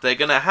team, they're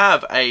going to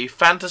have a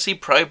Fantasy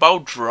Pro Bowl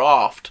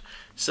draft.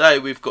 So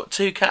we've got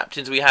two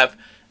captains. We have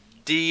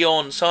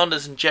Deion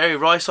Sanders and Jerry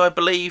Rice, I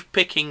believe,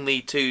 picking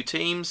the two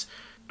teams.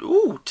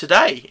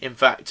 Today, in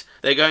fact.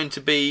 They're going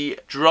to be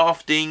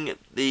drafting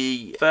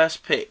the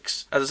first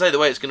picks. As I say, the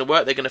way it's going to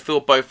work, they're going to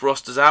fill both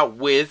rosters out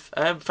with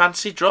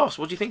fantasy drafts.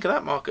 What do you think of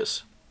that,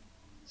 Marcus?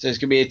 So it's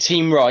going to be a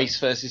Team Rice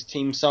versus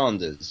Team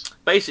Sanders.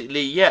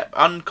 Basically, yeah,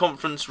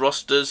 unconference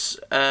rosters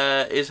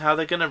is how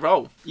they're going to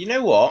roll. You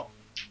know what?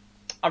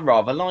 I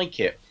rather like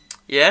it.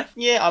 Yeah?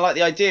 Yeah, I like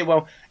the idea.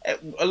 Well,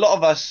 a lot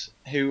of us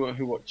who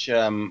watch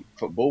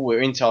football,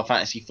 we're into our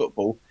fantasy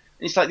football.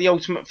 And it's like the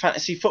ultimate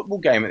fantasy football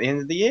game at the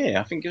end of the year.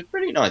 I think it's a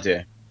brilliant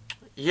idea.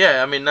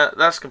 Yeah, I mean,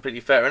 that's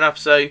completely fair enough.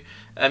 So,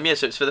 so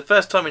it's for the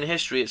first time in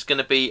history, it's going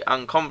to be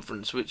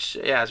unconference, which,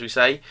 yeah, as we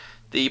say,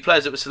 the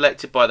players that were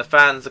selected by the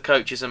fans, the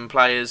coaches and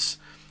players,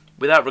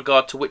 without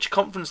regard to which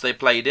conference they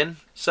played in.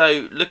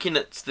 So, looking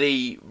at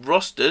the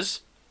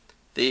rosters,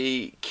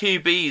 the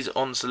QBs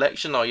on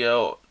selection are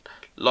your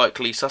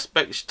likely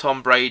suspects: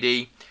 Tom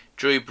Brady,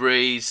 Drew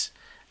Brees,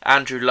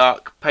 Andrew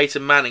Luck,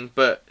 Peyton Manning,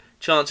 but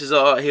chances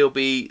are he'll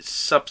be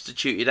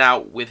substituted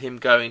out with him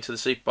going to the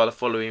Super Bowl the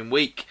following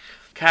week.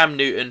 Cam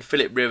Newton,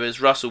 Phillip Rivers,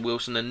 Russell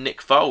Wilson and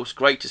Nick Foles.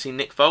 Great to see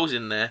Nick Foles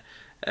in there.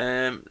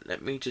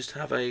 Let me just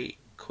have a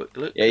quick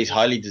look. Yeah, he's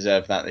highly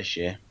deserved that this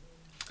year.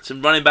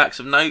 Some running backs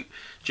of note: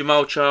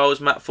 Jamal Charles,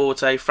 Matt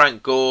Forte,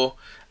 Frank Gore,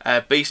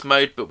 beast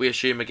mode, but we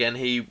assume again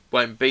he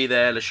won't be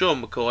there.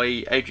 LaShawn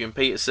McCoy, Adrian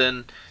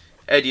Peterson,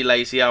 Eddie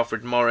Lacy,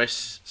 Alfred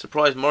Morris.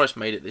 Surprised Morris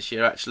made it this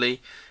year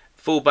actually.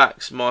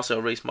 Fullbacks: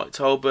 Marcel Reese, Mike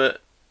Tolbert.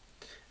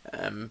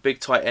 Big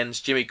tight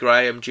ends: Jimmy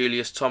Graham,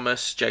 Julius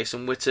Thomas,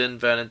 Jason Witten,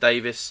 Vernon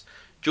Davis,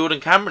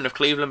 Jordan Cameron of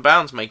Cleveland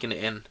Browns making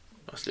it in.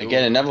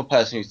 Again, another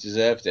person who's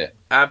deserved it.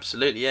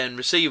 Absolutely, yeah. And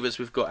receivers,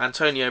 we've got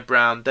Antonio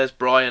Brown, Des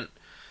Bryant,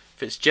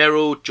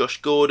 Fitzgerald,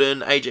 Josh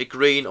Gordon, AJ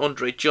Green,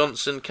 Andre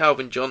Johnson,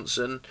 Calvin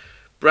Johnson,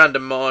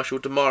 Brandon Marshall,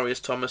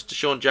 Demarius Thomas,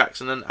 Deshaun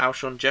Jackson and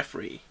Alshon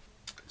Jeffrey.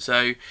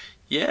 So,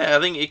 yeah,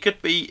 I think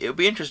it'll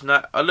be interesting.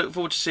 I look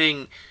forward to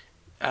seeing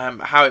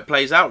how it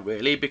plays out,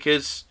 really,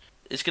 because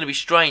it's going to be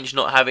strange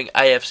not having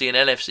AFC and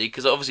NFC,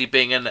 because obviously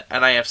being an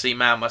AFC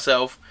man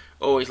myself,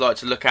 I always like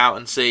to look out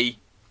and see,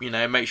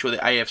 make sure the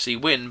AFC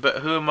win, but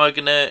who am I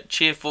going to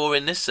cheer for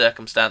in this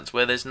circumstance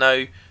where there's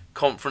no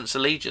conference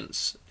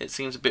allegiance? It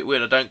seems a bit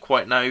weird. I don't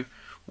quite know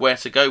where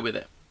to go with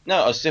it.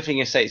 No, I was definitely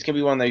going to say it's going to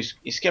be one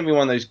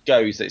of those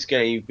goes that's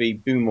going to be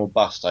boom or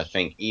bust, I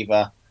think.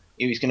 Either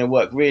it's going to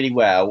work really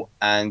well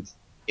and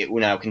it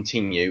will now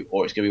continue,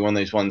 or it's going to be one of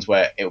those ones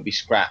where it will be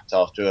scrapped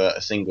after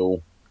a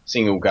single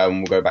go and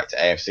we'll go back to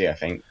AFC, I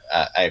think.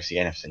 AFC,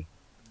 NFC.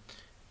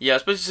 Yeah, I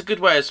suppose it's a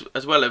good way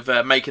as well of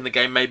making the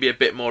game maybe a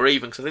bit more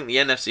even, because I think the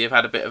NFC have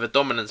had a bit of a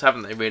dominance,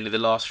 haven't they, really, the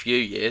last few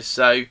years.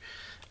 So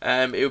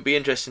it would be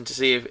interesting to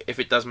see if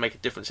it does make a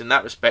difference in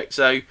that respect.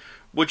 So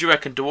what do you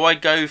reckon? Do I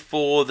go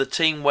for the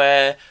team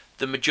where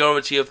the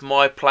majority of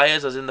my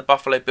players, as in the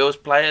Buffalo Bills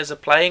players, are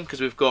playing? Because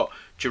we've got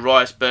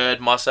Jarius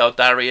Byrd, Marcel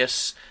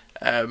Darius,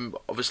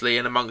 obviously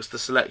in amongst the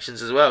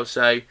selections as well.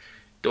 So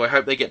do I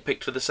hope they get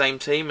picked for the same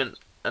team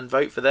and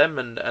vote for them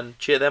and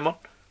cheer them on?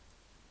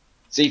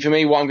 See, for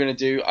me, what I'm going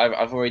to do,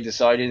 I've already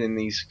decided in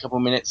these couple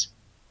of minutes.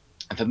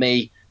 And for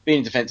me, being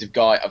a defensive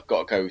guy, I've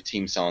got to go with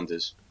Team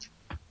Sanders.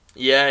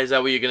 Yeah, is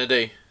that what you're going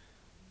to do?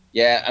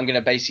 Yeah, I'm going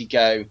to basically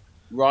go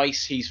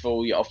Rice, he's for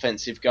all your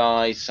offensive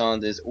guys,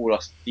 Sanders, all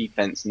us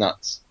defense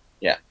nuts.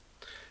 Yeah.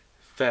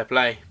 Fair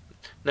play.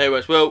 No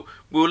worries. Well,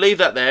 we'll leave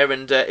that there,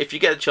 and if you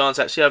get a chance,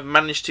 actually, I've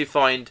managed to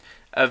find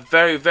a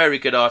very, very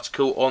good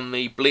article on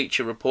the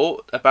Bleacher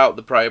Report about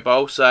the Pro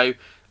Bowl, so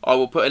I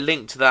will put a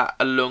link to that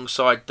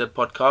alongside the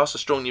podcast. I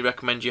strongly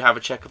recommend you have a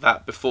check of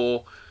that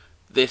before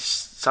this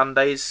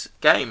Sunday's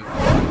game.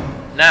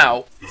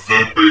 Now,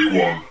 The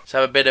big one. let's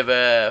have a bit of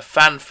a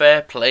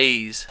fanfare,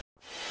 please.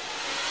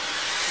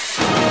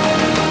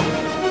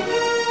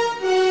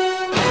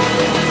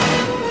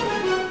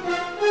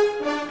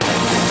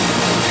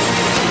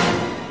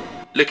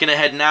 looking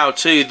ahead now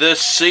to the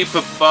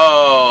Super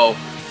Bowl.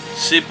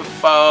 Super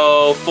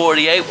Bowl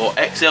 48, or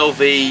XLV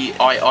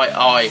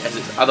III, as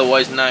it's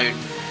otherwise known,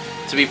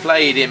 to be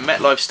played in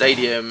MetLife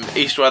Stadium,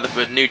 East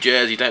Rutherford, New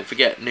Jersey. Don't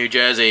forget New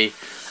Jersey.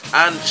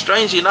 And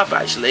strangely enough,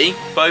 actually,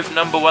 both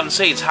number one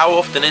seeds. How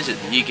often is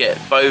it that you get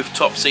both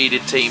top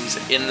seeded teams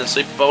in the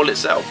Super Bowl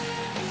itself?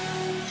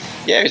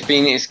 Yeah,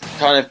 it's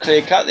kind of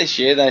clear cut this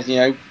year. That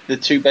the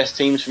two best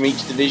teams from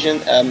each division,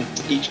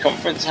 each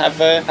conference have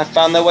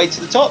found their way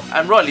to the top,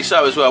 and rightly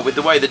so as well. With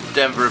the way that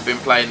Denver have been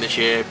playing this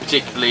year,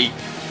 particularly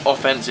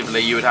offensively,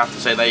 you would have to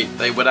say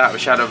they without a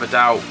shadow of a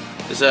doubt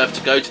deserve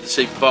to go to the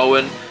Super Bowl,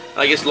 and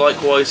I guess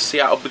likewise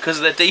Seattle because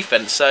of their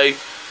defense. So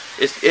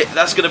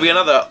that's going to be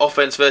another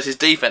offense versus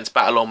defense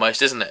battle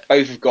almost, isn't it?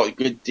 Both have got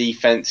good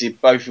defenses,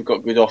 both have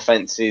got good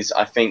offenses.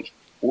 I think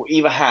we'll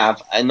either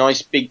have a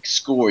nice big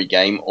scoring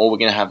game, or we're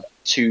going to have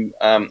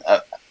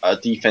a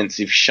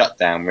defensive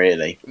shutdown,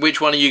 really.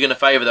 Which one are you going to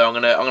favour, though?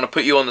 I'm going to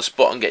put you on the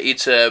spot and get you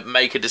to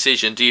make a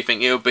decision. Do you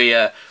think it'll be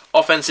a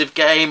offensive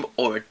game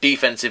or a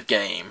defensive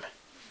game?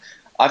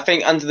 I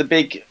think under the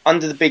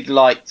big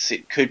lights,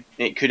 it could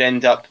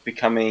end up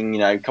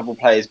becoming a couple of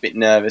players a bit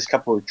nervous, a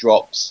couple of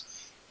drops,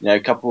 a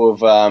couple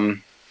of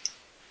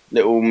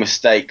little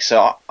mistakes.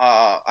 So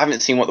I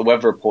haven't seen what the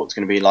weather report's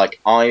going to be like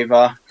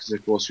either, because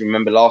of course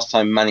remember last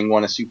time Manning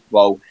won a Super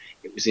Bowl,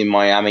 it was in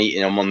Miami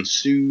in a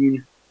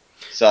monsoon.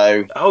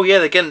 So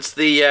against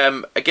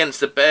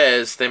the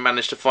Bears, they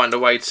managed to find a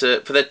way for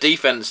their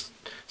defense,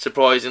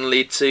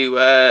 surprisingly, to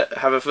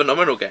have a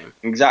phenomenal game.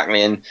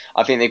 Exactly, and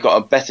I think they've got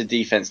a better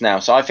defense now.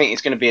 So I think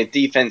it's going to be a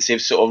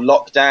defensive sort of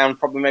lockdown,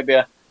 probably maybe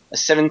a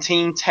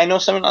 17-10 or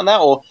something like that,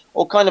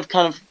 or kind of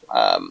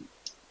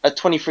a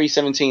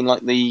 23-17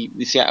 like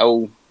the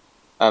Seattle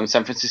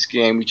San Francisco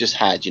game we just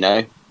had.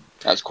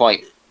 That's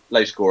quite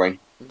low scoring.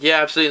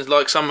 Yeah, absolutely. It's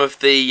like some of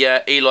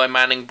the Eli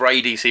Manning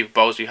Brady Super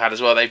Bowls we had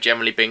as well. They've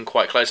generally been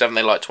quite close, haven't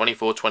they? Like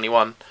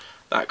 24-21,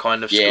 that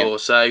kind of score.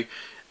 So,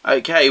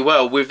 okay,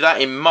 well, with that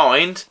in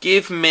mind,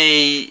 give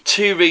me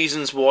 2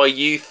 reasons why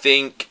you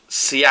think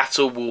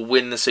Seattle will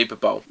win the Super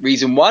Bowl.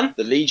 Reason 1,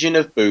 the Legion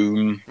of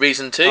Boom.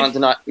 Reason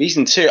 2?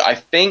 Reason 2, I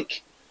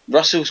think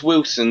Russell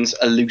Wilson's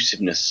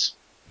elusiveness.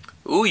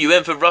 Ooh, you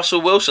went for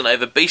Russell Wilson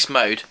over Beast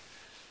Mode.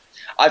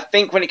 I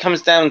think when it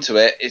comes down to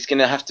it, it's going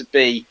to have to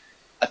be,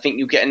 I think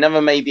you'll get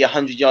another maybe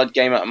 100-yard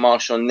game out of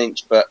Marshawn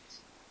Lynch, but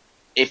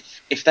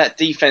if that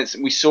defense,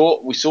 we saw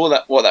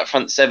that what that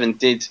front seven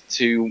did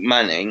to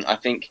Manning, I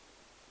think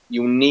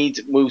you'll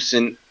need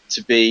Wilson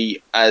to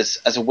be as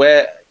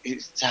aware,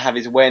 to have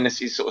his awareness,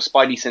 his sort of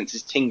spidey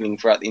senses tingling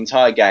throughout the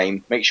entire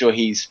game. Make sure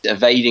he's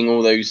evading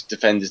all those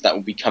defenders that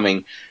will be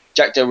coming.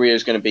 Jack Del Rio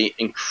is going to be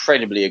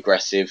incredibly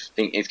aggressive. I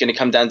think it's going to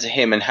come down to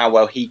him and how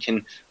well he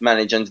can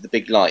manage under the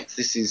big lights.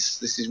 This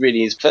is really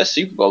his first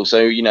Super Bowl,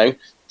 so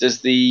does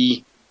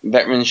the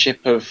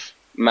veteranship of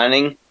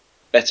Manning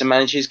better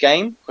manage his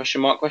game?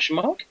 Question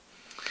mark.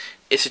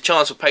 It's a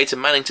chance for Peyton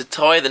Manning to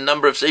tie the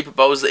number of Super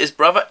Bowls that his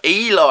brother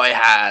Eli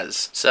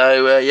has.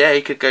 So,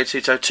 he could go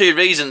to. So, 2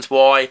 reasons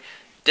why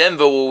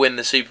Denver will win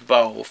the Super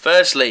Bowl.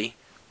 Firstly,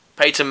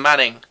 Peyton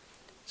Manning.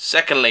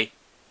 Secondly,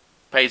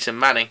 Peyton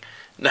Manning.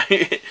 No,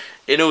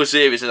 in all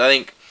seriousness, I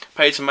think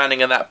Peyton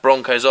Manning and that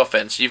Broncos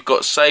offense, you've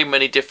got so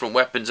many different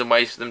weapons and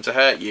ways for them to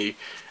hurt you.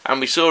 And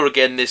we saw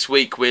again this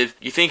week with,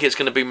 you think it's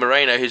going to be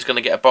Moreno who's going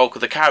to get a bulk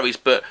of the carries,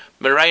 but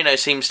Moreno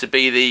seems to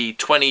be the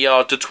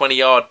 20-yard to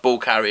 20-yard ball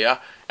carrier,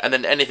 and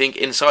then anything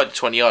inside the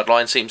 20-yard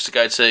line seems to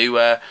go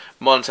to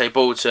Monte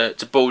Ball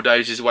to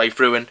bulldoze his way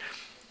through. And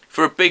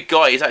for a big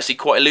guy, he's actually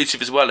quite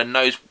elusive as well and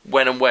knows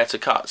when and where to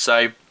cut. So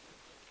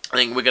I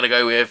think we're going to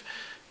go with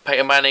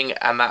Peyton Manning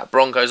and that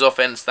Broncos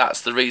offense.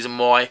 That's the reason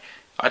why.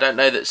 I don't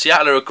know that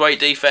Seattle are a great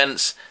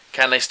defense.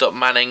 Can they stop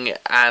Manning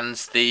and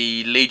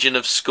the Legion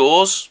of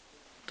Scores?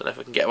 Don't know if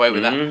I can get away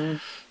with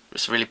that.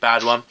 It's a really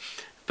bad one.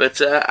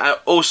 But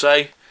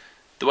also,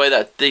 the way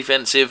that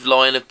defensive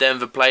line of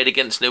Denver played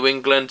against New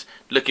England,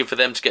 looking for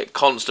them to get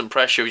constant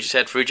pressure, as you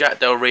said, through Jack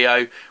Del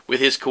Rio with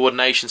his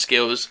coordination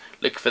skills,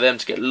 looking for them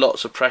to get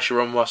lots of pressure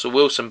on Russell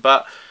Wilson.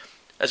 But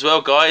as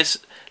well, guys,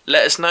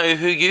 let us know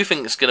who you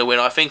think is going to win.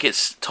 I think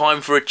it's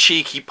time for a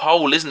cheeky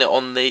poll, isn't it?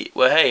 On the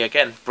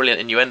again,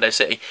 brilliant innuendo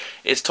city.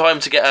 It's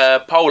time to get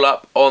a poll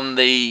up on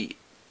the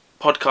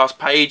podcast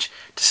page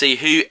to see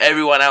who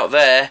everyone out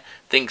there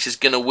thinks is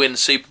going to win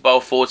Super Bowl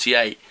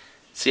 48.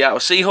 Seattle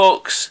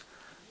Seahawks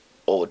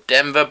or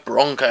Denver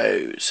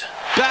Broncos?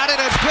 Batted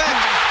and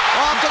picked.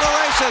 Off to the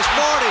races.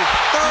 40,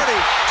 30,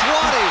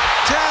 20,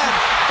 10,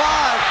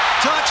 5.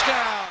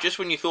 Touchdown. Just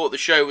when you thought the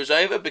show was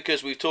over,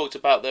 because we've talked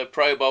about the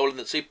Pro Bowl and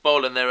the Super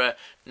Bowl and there are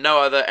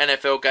no other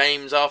NFL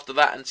games after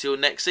that until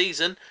next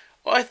season,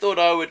 I thought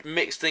I would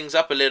mix things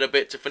up a little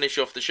bit to finish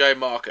off the show,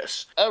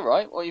 Marcus. All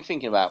right, what are you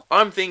thinking about?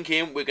 I'm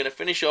thinking we're going to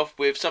finish off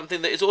with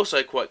something that is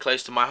also quite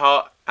close to my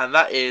heart, and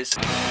that is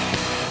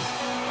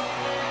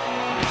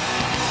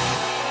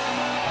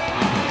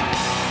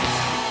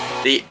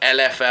the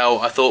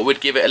LFL, I thought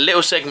we'd give it a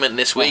little segment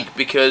this week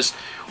because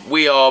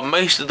we are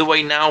most of the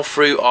way now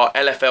through our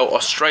LFL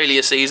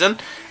Australia season,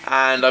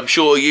 and I'm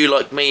sure you,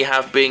 like me,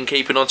 have been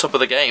keeping on top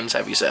of the games,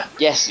 have you, sir?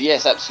 Yes,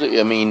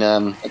 absolutely. I mean,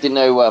 I didn't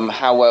know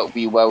how well it would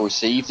be well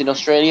received in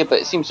Australia, but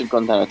it seems to have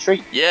gone down a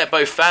treat. Yeah,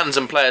 both fans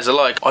and players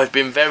alike. I've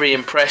been very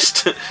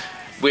impressed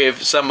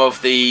with some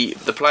of the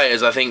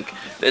players. I think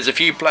there's a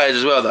few players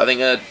as well that I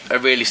think are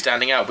really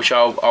standing out, which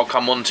I'll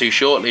come on to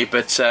shortly.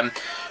 But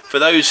for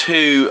those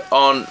who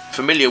aren't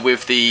familiar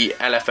with the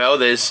LFL,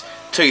 there's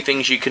two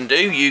things you can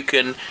do. You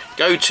can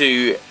go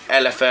to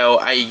lflau.com.au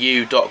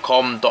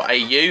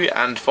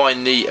and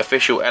find the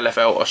official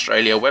LFL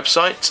Australia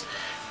website,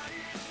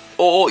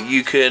 or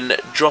you can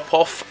drop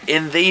off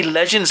in the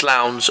Legends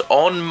Lounge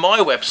on my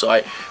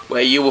website,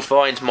 where you will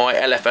find my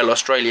LFL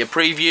Australia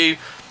preview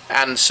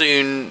and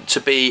soon to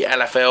be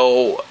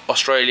LFL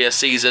Australia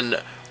season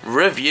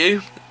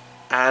review,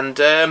 and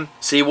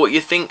see what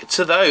you think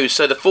to those.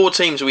 So the 4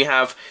 teams we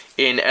have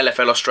in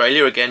LFL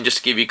Australia, again, just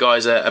to give you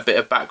guys a bit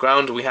of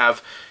background, we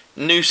have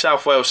New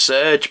South Wales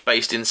Surge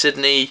based in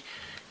Sydney,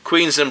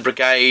 Queensland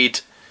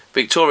Brigade,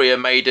 Victoria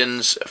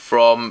Maidens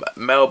from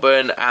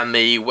Melbourne, and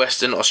the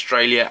Western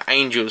Australia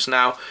Angels.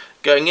 Now,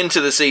 going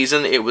into the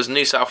season, it was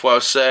New South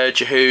Wales Surge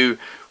who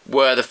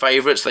were the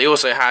favourites. They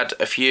also had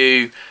a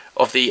few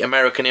of the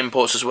American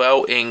imports as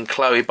well, in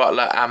Chloe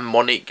Butler and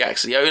Monique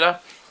Gaxiola.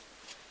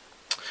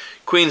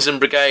 Queensland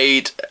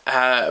Brigade,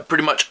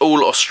 pretty much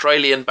all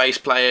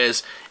Australian-based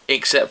players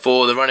except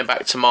for the running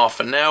back Tamar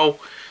Fennell.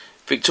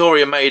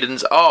 Victoria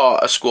Maidens are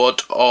a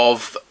squad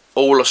of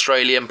all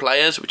Australian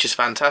players, which is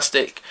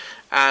fantastic.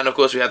 And of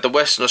course we had the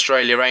Western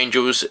Australia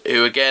Angels,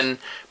 who again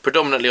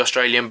predominantly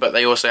Australian, but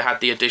they also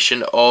had the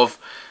addition of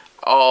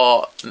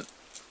our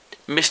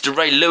Mr.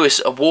 Ray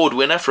Lewis award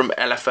winner from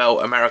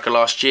LFL America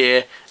last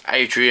year,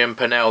 Adrian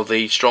Pennell,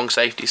 the strong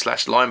safety /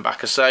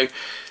 linebacker. So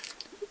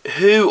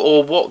who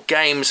or what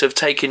games have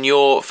taken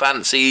your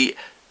fancy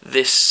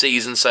this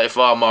season so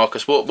far,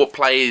 Marcus? What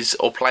plays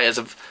or players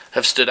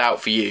have stood out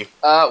for you?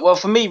 Well,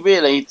 for me,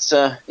 really,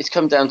 it's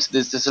come down to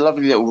there's a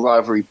lovely little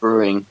rivalry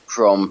brewing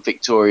from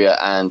Victoria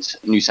and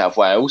New South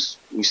Wales.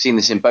 We've seen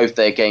this in both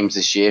their games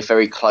this year.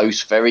 Very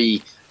close,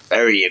 very,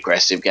 very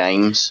aggressive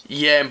games.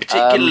 Yeah, and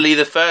particularly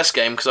the first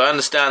game, because I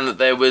understand that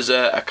there was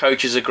a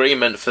coach's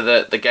agreement for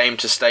the game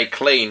to stay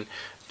clean,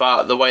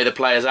 but the way the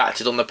players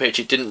acted on the pitch,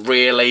 it didn't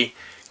really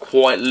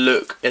quite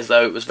look as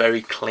though it was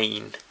very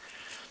clean.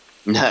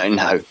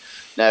 No,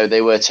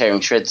 they were tearing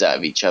shreds out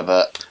of each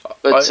other.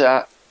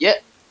 But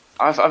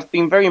I've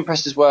been very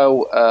impressed as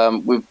well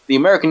with the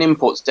American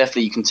imports.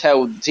 Definitely, you can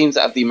tell the teams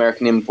that have the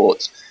American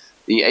imports,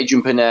 the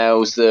Adrian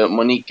Pennells, the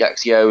Monique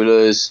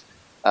Gaxiolas,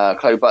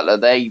 Chloe Butler,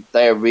 they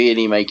are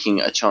really making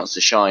a chance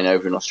to shine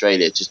over in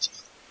Australia. Just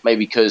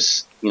maybe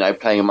because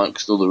playing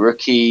amongst all the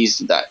rookies,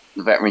 that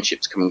the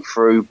veteranship's coming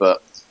through.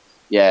 But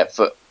yeah,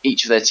 for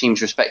each of their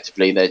teams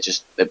respectively, they're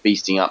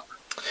beasting up.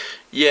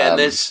 Yeah, and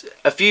there's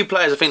a few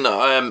players I think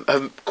that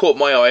have caught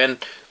my eye, and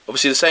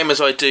obviously the same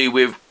as I do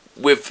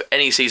with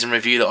any season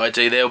review that I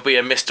do, there'll be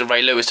a Mr.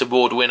 Ray Lewis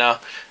award winner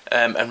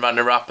and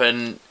runner-up,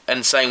 and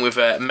same with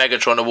a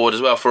Megatron award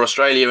as well for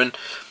Australia. And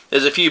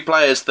there's a few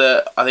players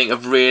that I think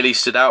have really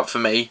stood out for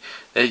me.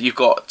 You've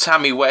got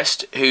Tammy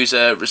West, who's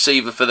a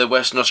receiver for the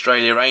Western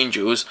Australia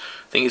Angels.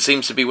 I think it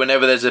seems to be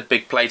whenever there's a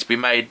big play to be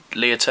made,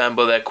 Leah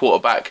Turnbull, their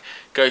quarterback,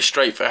 goes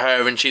straight for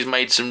her, and she's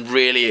made some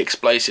really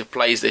explosive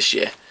plays this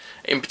year.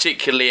 In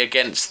particularly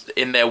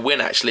in their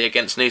win actually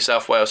against New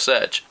South Wales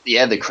Surge.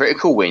 Yeah, the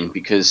critical win,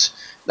 because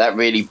that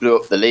really blew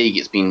up the league.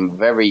 It's been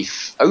very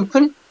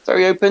open,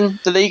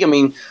 the league. I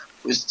mean,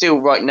 we're still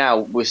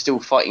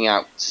fighting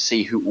out to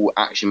see who will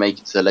actually make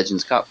it to the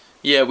Legends Cup.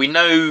 Yeah, we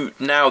know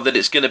now that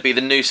it's going to be the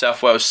New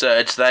South Wales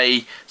Surge.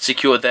 They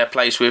secured their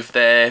place with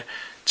their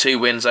 2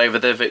 wins over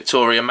the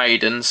Victoria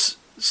Maidens.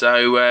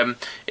 So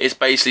it's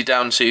basically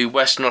down to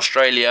Western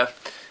Australia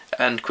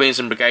and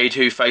Queensland Brigade,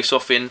 who face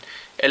off in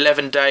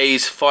 11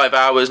 days, 5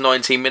 hours,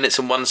 19 minutes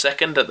and 1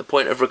 second at the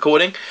point of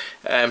recording,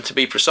 to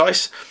be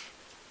precise.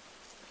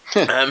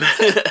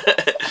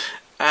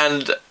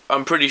 And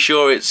I'm pretty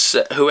sure it's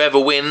whoever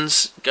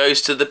wins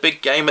goes to the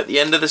big game at the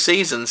end of the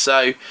season.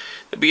 So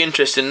it'll be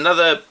interesting.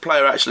 Another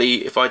player,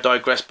 actually, if I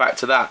digress back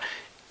to that,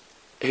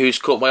 who's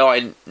caught my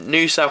eye,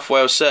 New South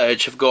Wales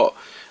Surge have got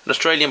an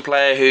Australian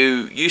player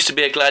who used to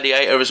be a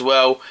gladiator as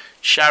well,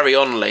 Shari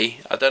Onley.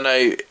 I don't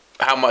know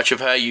how much of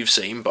her you've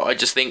seen, but I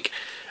just think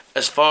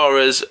as far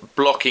as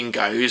blocking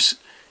goes,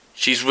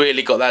 she's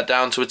really got that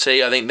down to a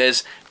T. I think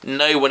there's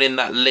no one in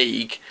that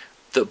league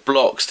that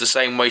blocks the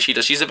same way she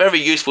does. She's a very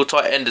useful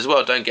tight end as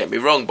well, don't get me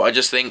wrong, but I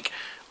just think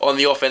on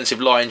the offensive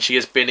line she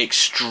has been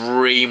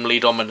extremely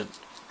dominant.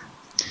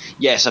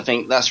 Yes, I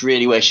think that's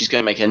really where she's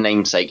going to make her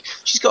namesake.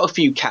 She's got a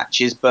few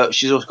catches, but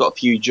she's also got a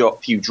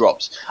few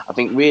drops. I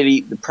think really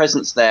the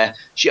presence there,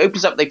 she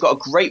opens up. They've got a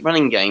great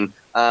running game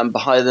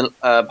behind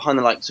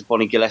the likes of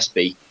Bonnie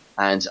Gillespie.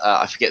 And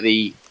I forget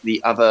the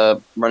other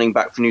running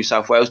back for New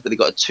South Wales, but they've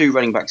got a 2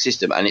 running back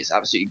system, and it's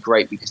absolutely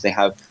great because they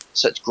have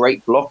such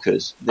great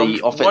blockers. The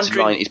offensive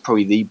line is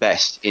probably the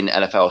best in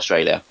LFL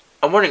Australia.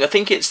 I'm wondering, I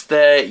think it's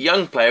their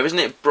young player, isn't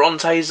it?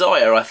 Bronte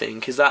Zaya, I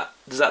think. Does that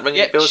ring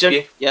any bells for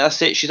you? Yeah,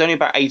 that's it. She's only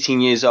about 18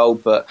 years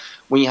old, but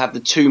when you have the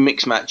two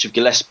mixed match of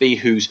Gillespie,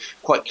 who's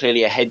quite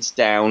clearly a heads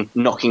down,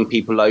 knocking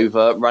people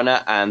over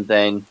runner, and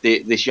then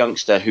this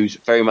youngster who's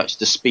very much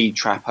the speed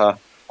trapper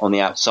on the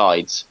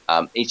outsides.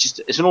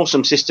 It's an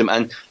awesome system,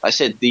 and like I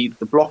said, the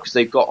blockers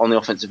they've got on the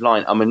offensive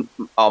line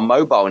are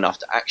mobile enough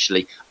to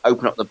actually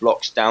open up the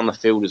blocks down the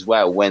field as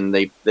well when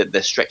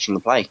they're stretching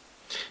the play.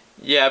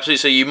 Yeah, absolutely.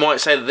 So you might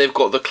say that they've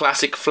got the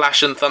classic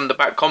Flash and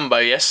Thunderback combo,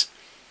 yes?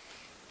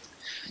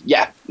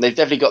 Yeah, they've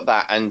definitely got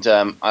that, and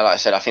like I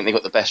said, I think they've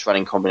got the best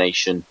running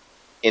combination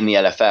in the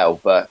LFL.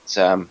 But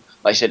like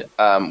I said,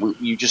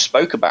 you just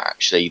spoke about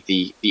actually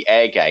the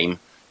air game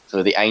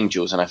for the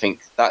Angels, and I think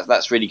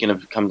that's really going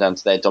to come down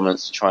to their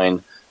dominance to try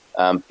and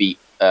beat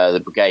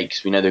the Brigade,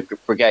 because we know the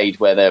Brigade,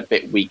 where they're a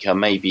bit weaker,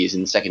 maybe is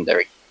in the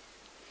secondary.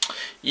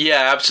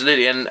 Yeah,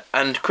 absolutely,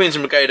 and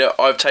Queensland Brigade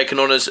I've taken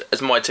on as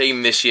my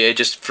team this year,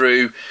 just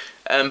through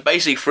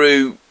basically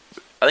through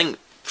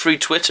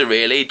Twitter,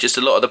 really. Just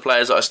a lot of the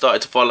players that I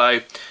started to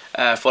follow,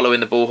 following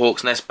the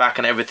Bullhawks Nest back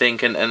and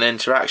everything, and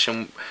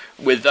interaction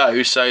with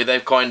those. So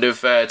they've kind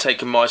of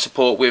taken my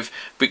support, with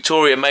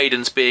Victoria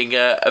Maidens being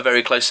a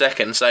very close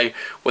second. So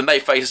when they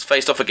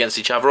faced off against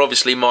each other,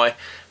 obviously my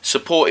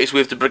support is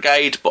with the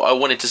Brigade, but I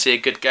wanted to see a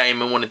good game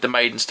and wanted the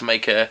Maidens to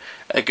make a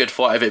good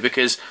fight of it,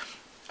 because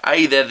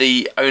they're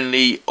the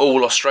only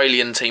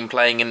all-Australian team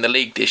playing in the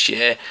league this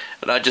year,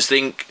 and I just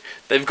think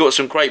they've got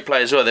some great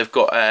players as well. They've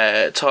got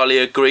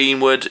Talia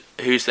Greenwood,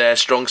 who's their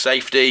strong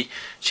safety.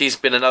 She's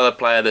been another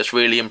player that's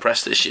really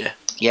impressed this year.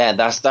 Yeah,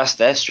 that's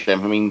their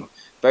strength. I mean,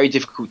 very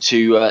difficult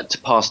to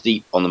pass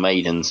deep on the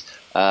Maidens.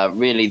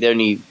 Really, the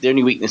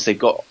only weakness they've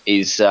got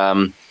is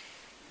that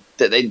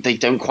they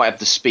don't quite have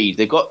the speed.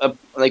 They've got a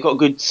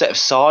good set of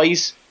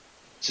size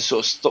to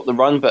sort of stop the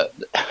run, but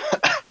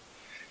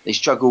they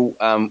struggle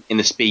in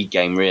the speed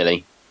game,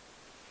 really.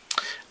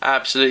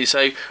 Absolutely. So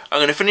I'm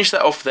going to finish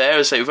that off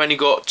there. So we've only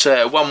got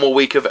one more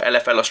week of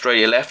LFL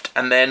Australia left,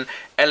 and then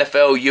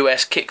LFL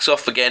US kicks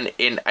off again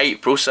in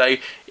April. So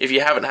if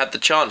you haven't had the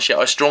chance yet,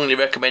 I strongly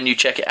recommend you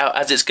check it out,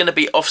 as it's going to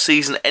be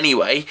off-season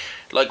anyway.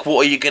 Like,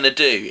 what are you going to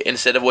do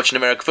instead of watching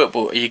American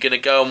football? Are you going to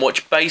go and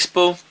watch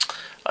baseball?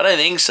 I don't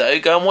think so.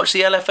 Go and watch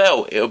the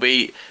LFL. It'll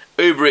be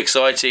uber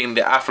exciting.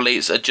 The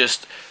athletes are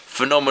just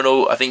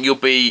phenomenal. I think you'll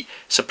be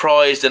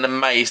surprised and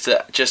amazed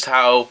at just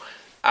how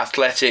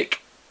athletic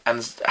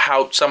and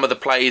how some of the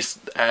plays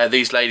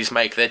these ladies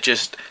make. They're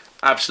just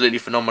absolutely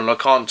phenomenal. I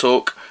can't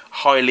talk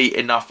highly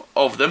enough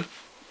of them.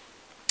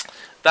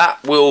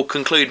 That will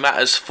conclude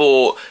matters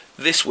for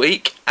this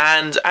week,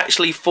 and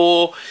actually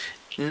for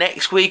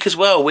next week as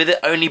well, with it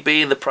only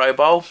being the Pro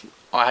Bowl.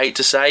 I hate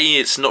to say,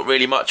 it's not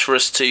really much for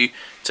us to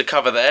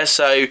cover there,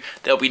 so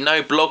there'll be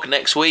no blog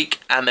next week,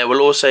 and there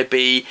will also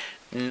be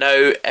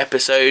no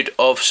episode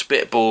of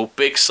Spitball.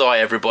 Big sigh,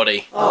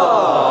 everybody.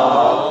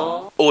 Aww.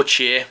 Or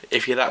cheer,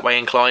 if you're that way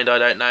inclined, I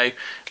don't know.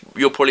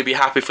 You'll probably be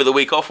happy for the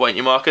week off, won't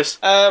you, Marcus?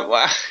 Well,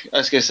 I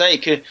was going to say,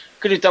 could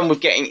have done with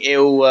getting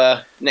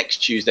ill next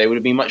Tuesday. Would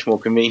have been much more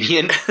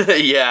convenient.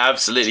 Yeah,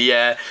 absolutely,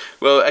 yeah.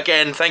 Well,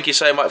 again, thank you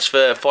so much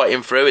for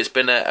fighting through. It's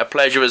been a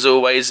pleasure, as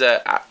always,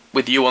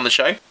 with you on the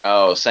show.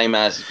 Oh, same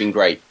as. It's been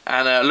great.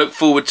 And I look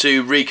forward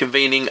to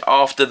reconvening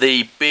after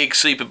the big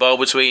Super Bowl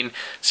between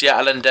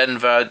Seattle and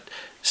Denver.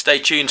 Stay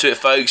tuned to it,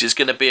 folks. It's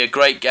going to be a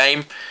great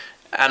game.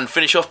 And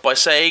finish off by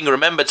saying,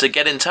 remember to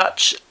get in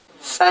touch.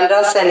 Send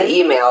us an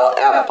email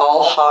at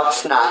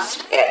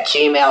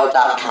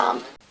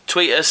ballhawksnest@gmail.com.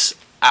 Tweet us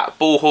at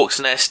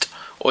ballhawksnest,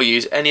 or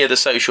use any of the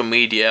social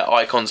media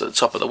icons at the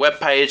top of the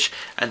webpage.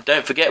 And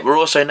don't forget, we're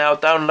also now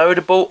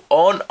downloadable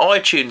on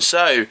iTunes.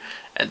 So,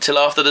 until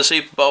after the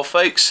Super Bowl,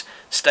 folks,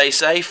 stay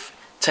safe,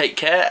 take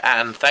care,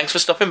 and thanks for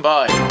stopping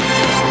by.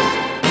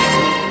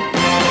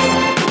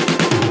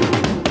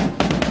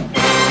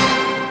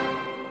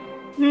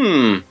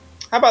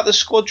 How about the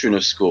Squadron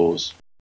of Scores?